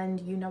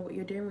and you know what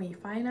you're doing with your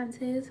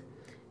finances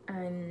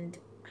and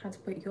how to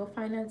put your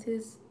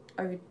finances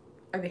over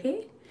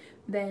here,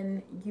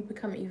 then you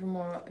become even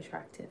more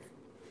attractive.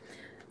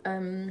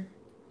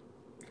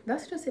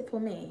 That's just it for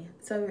me.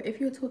 So if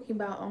you're talking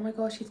about, oh my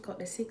gosh, he's got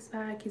the six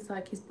pack, he's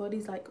like, his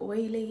body's like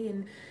oily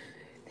and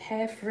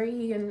hair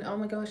free, and oh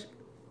my gosh,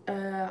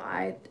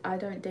 I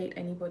don't date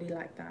anybody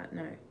like that.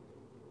 No.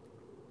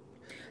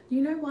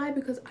 You know why?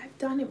 Because I've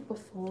done it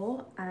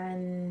before,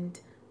 and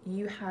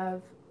you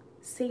have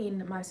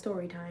seen my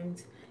story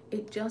times.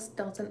 It just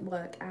doesn't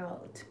work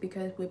out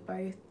because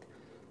we're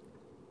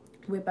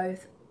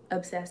both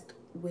obsessed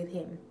with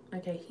him.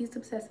 Okay, he's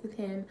obsessed with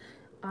him,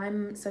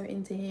 I'm so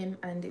into him,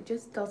 and it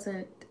just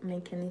doesn't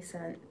make any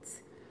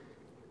sense.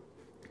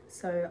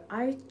 So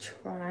I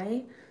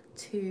try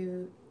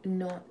to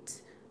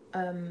not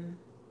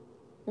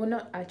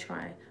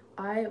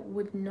I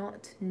would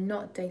not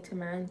date a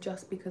man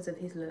just because of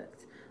his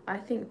looks. I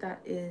think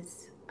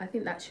that's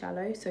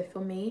shallow. So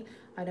for me,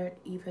 I don't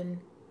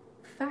even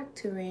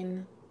factor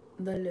in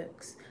the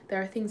looks.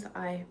 There are things that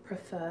I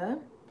prefer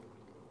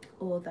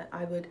or that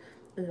I would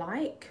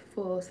like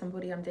for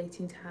somebody I'm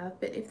dating to have,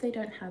 but if they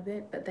don't have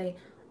it but they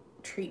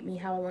treat me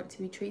how I want to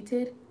be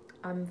treated,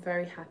 I'm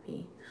very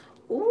happy.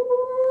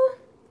 Ooh,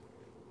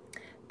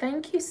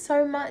 thank you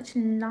so much,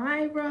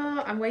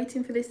 Naira. I'm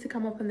waiting for this to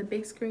come up on the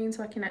big screen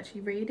so I can actually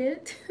read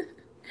it.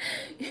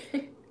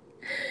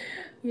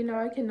 You know,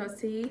 I cannot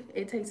see.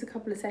 It takes a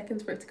couple of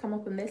seconds for it to come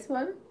up on this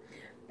one,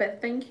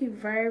 but thank you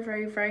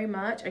very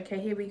much. Okay,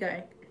 here we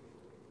go.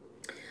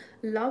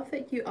 Love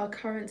that you are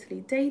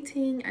currently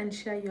dating and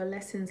share your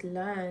lessons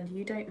learned.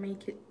 You don't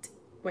make it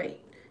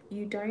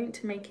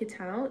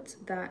out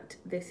that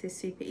this is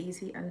super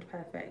easy and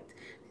perfect.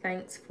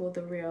 Thanks for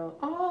the real.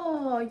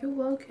 Oh, you're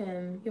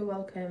welcome. You're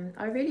welcome.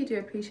 I really do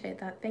appreciate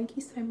that. Thank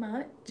you so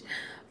much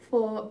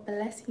for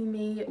blessing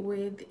me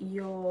with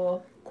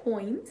your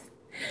coins.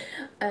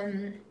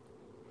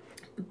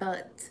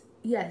 But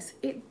yes,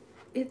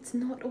 it's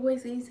not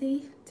always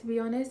easy, to be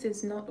honest.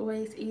 It's not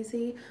always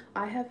easy.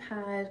 I have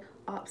had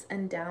ups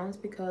and downs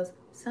because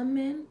some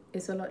men,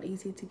 it's a lot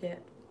easier to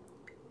get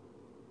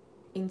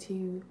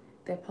into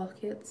their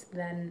pockets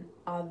than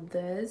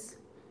others.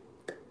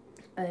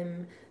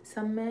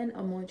 Some men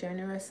are more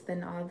generous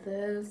than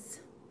others.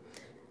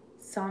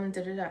 Some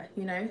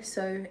you know,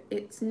 so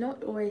it's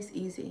not always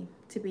easy,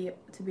 to be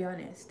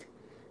honest.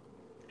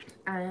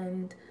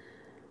 And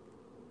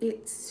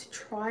it's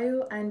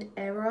trial and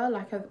error.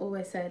 Like I've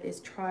always said, it's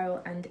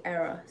trial and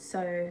error.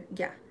 So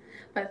yeah,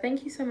 but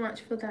thank you so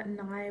much for that,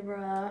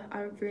 Naira. I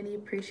really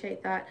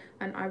appreciate that,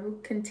 and I will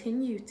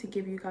continue to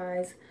give you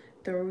guys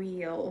the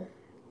real.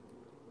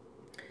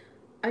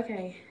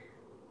 Okay,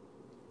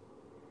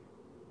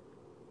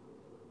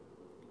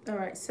 all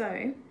right,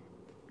 so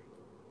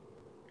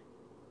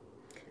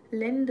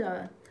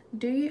Linda,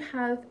 do you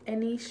have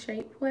any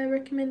shapewear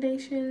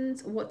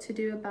recommendations? What to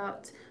do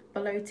about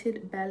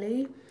bloated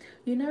belly,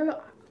 you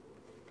know,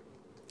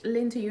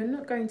 Linda, you're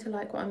not going to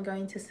like what I'm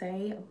going to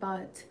say,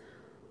 but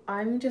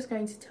I'm just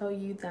going to tell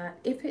you that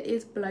if it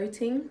is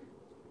bloating,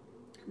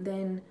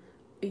 then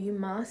you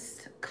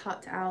must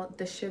cut out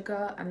the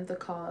sugar and the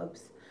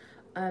carbs,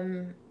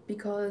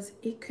 because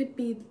it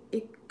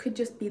could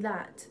just be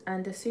that,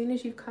 and as soon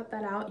as you cut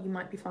that out, you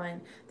might be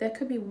fine. There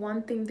could be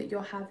one thing that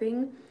you're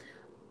having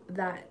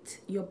that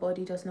your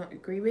body does not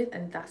agree with,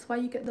 and that's why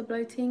you get the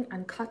bloating,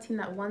 and cutting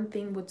that one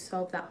thing would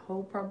solve that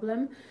whole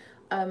problem.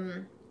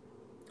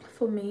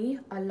 For me,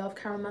 I love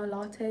caramel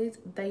lattes.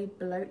 They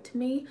bloat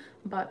me,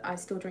 but I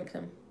still drink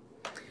them.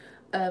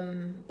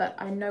 But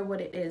I know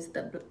what it is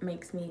that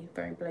makes me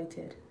very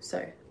bloated.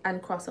 So,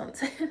 and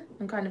croissants.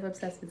 I'm kind of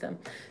obsessed with them.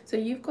 So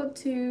you've got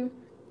to,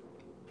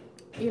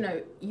 you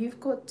know,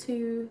 you've got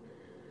to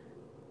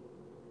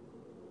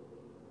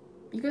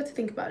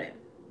think about it.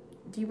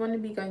 Do you want to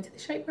be going to the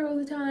shapewear all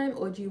the time,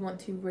 or do you want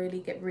to really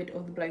get rid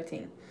of the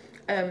bloating?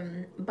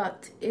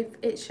 But if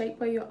it's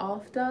shapewear you're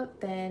after,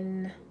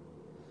 then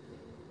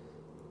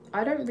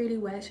I don't really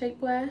wear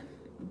shapewear,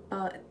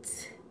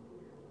 but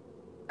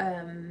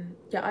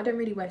yeah, I don't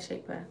really wear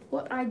shapewear.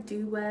 What I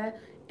do wear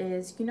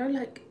is, you know,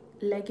 like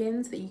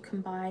leggings that you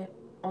can buy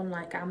on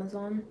like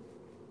Amazon,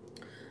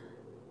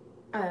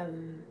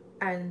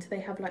 and they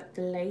have like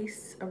the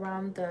lace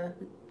around the,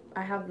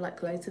 I have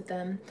like loads of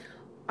them.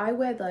 I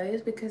wear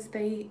those because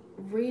they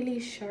really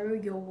show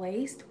your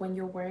waist when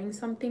you're wearing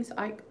something, so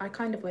I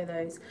kind of wear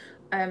those,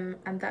 and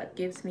that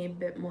gives me a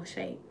bit more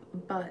shape.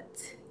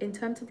 But in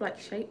terms of like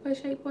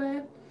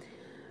shapewear,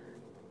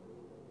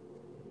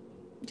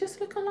 just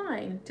look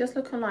online,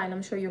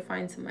 I'm sure you'll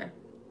find somewhere.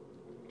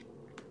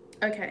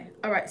 Okay,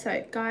 all right,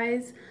 so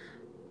guys,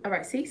 all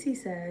right, Cece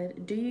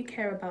said, do you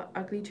care about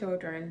ugly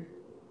children?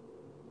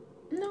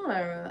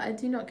 No, I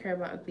do not care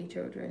about ugly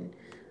children.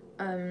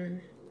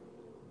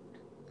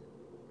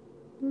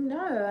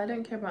 No, I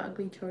don't care about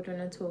ugly children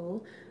at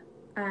all.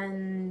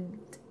 And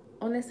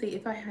honestly,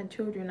 if I had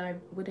children, I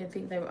wouldn't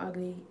think they were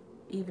ugly,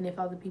 even if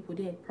other people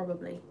did,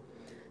 probably.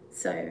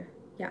 So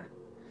yeah,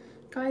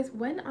 guys,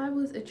 when I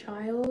was a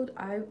child,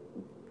 I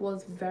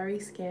was very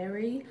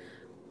scary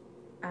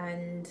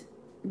and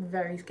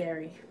very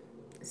scary.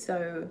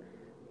 So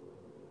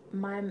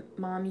my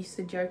mom used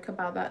to joke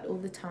about that all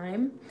the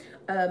time.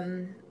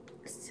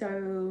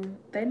 So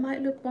they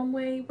might look one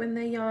way when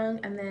they're young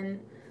and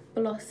then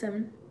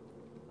blossom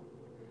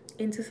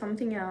into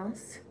something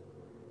else.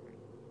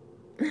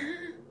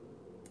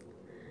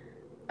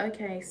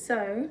 Okay,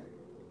 so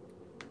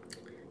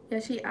yeah,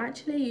 she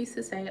actually used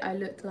to say I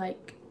looked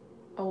like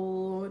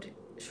old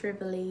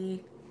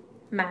shrivelly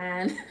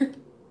man.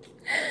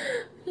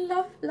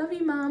 love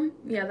you, mom.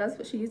 Yeah, that's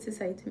what she used to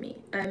say to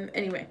me.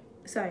 Anyway,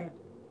 so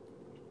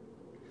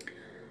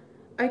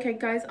okay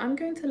guys, I'm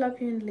going to love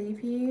you and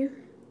leave you,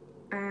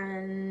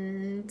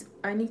 and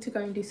I need to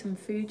go and do some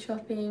food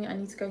shopping. I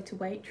need to go to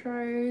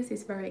Waitrose.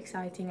 It's very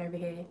exciting over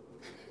here.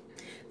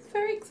 It's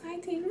very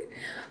exciting.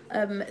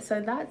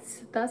 So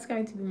that's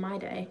going to be my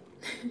day.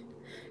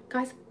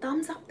 Guys,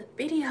 thumbs up the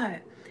video,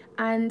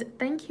 and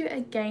thank you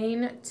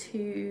again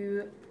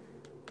to,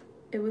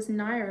 it was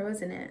Naira,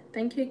 wasn't it?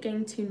 Thank you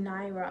again to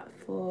Naira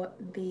for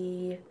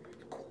the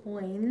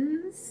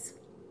coins.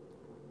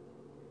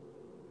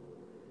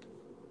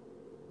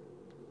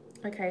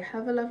 Okay,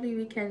 have a lovely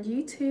weekend,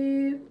 you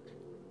too.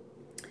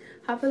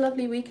 Have a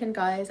lovely weekend,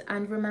 guys,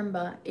 and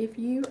remember, if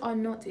you are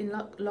not in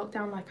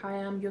lockdown like I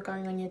am, you're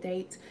going on your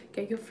dates,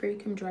 get your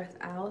freakum dress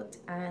out,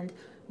 and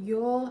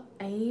your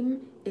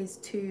aim is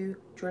to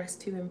dress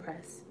to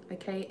impress,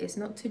 okay? It's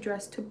not to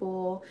dress to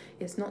bore,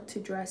 it's not to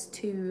dress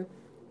to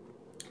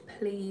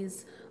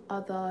please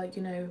other,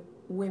 you know,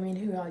 women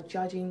who are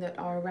judging that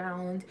are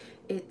around.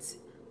 It's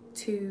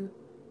to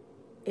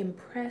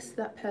impress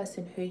that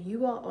person who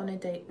you are on a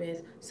date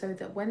with, so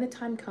that when the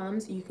time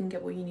comes, you can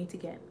get what you need to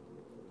get.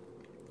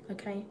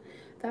 Okay,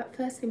 that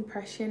first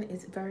impression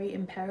is very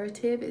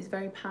imperative, it's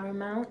very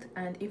paramount,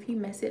 and if you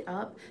mess it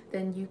up,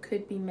 then you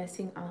could be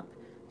messing up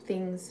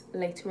things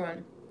later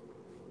on.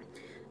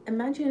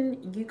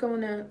 Imagine you go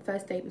on a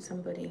first date with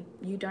somebody,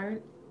 you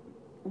don't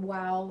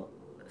wow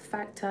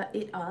factor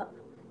it up.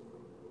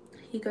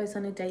 He goes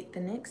on a date the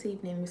next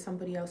evening with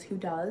somebody else who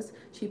does.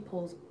 She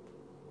pulls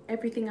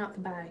everything out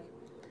the bag.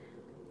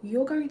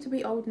 You're going to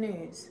be old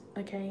news,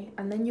 okay?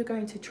 And then you're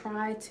going to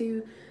try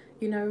to,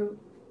 you know,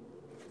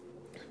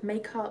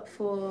 make up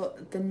for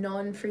the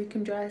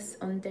non-freakum dress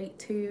on date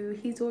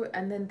 2.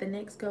 And then the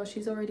next girl,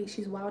 she's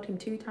wowed him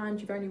 2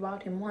 times, you've only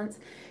wowed him once.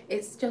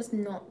 It's just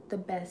not the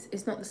best,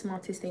 it's not the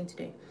smartest thing to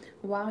do.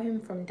 Wow him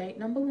from date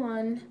number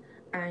 1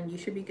 and you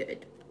should be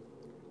good.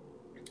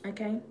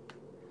 Okay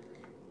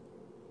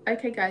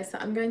guys, so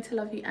I'm going to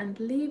love you and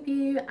leave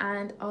you,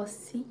 and I'll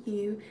see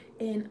you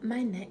in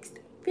my next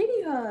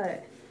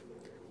video.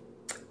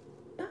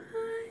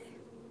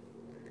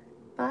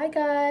 Bye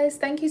guys,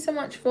 thank you so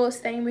much for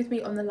staying with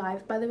me on the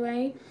live, by the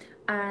way,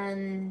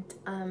 and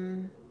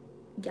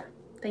yeah,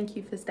 thank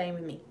you for staying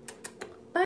with me.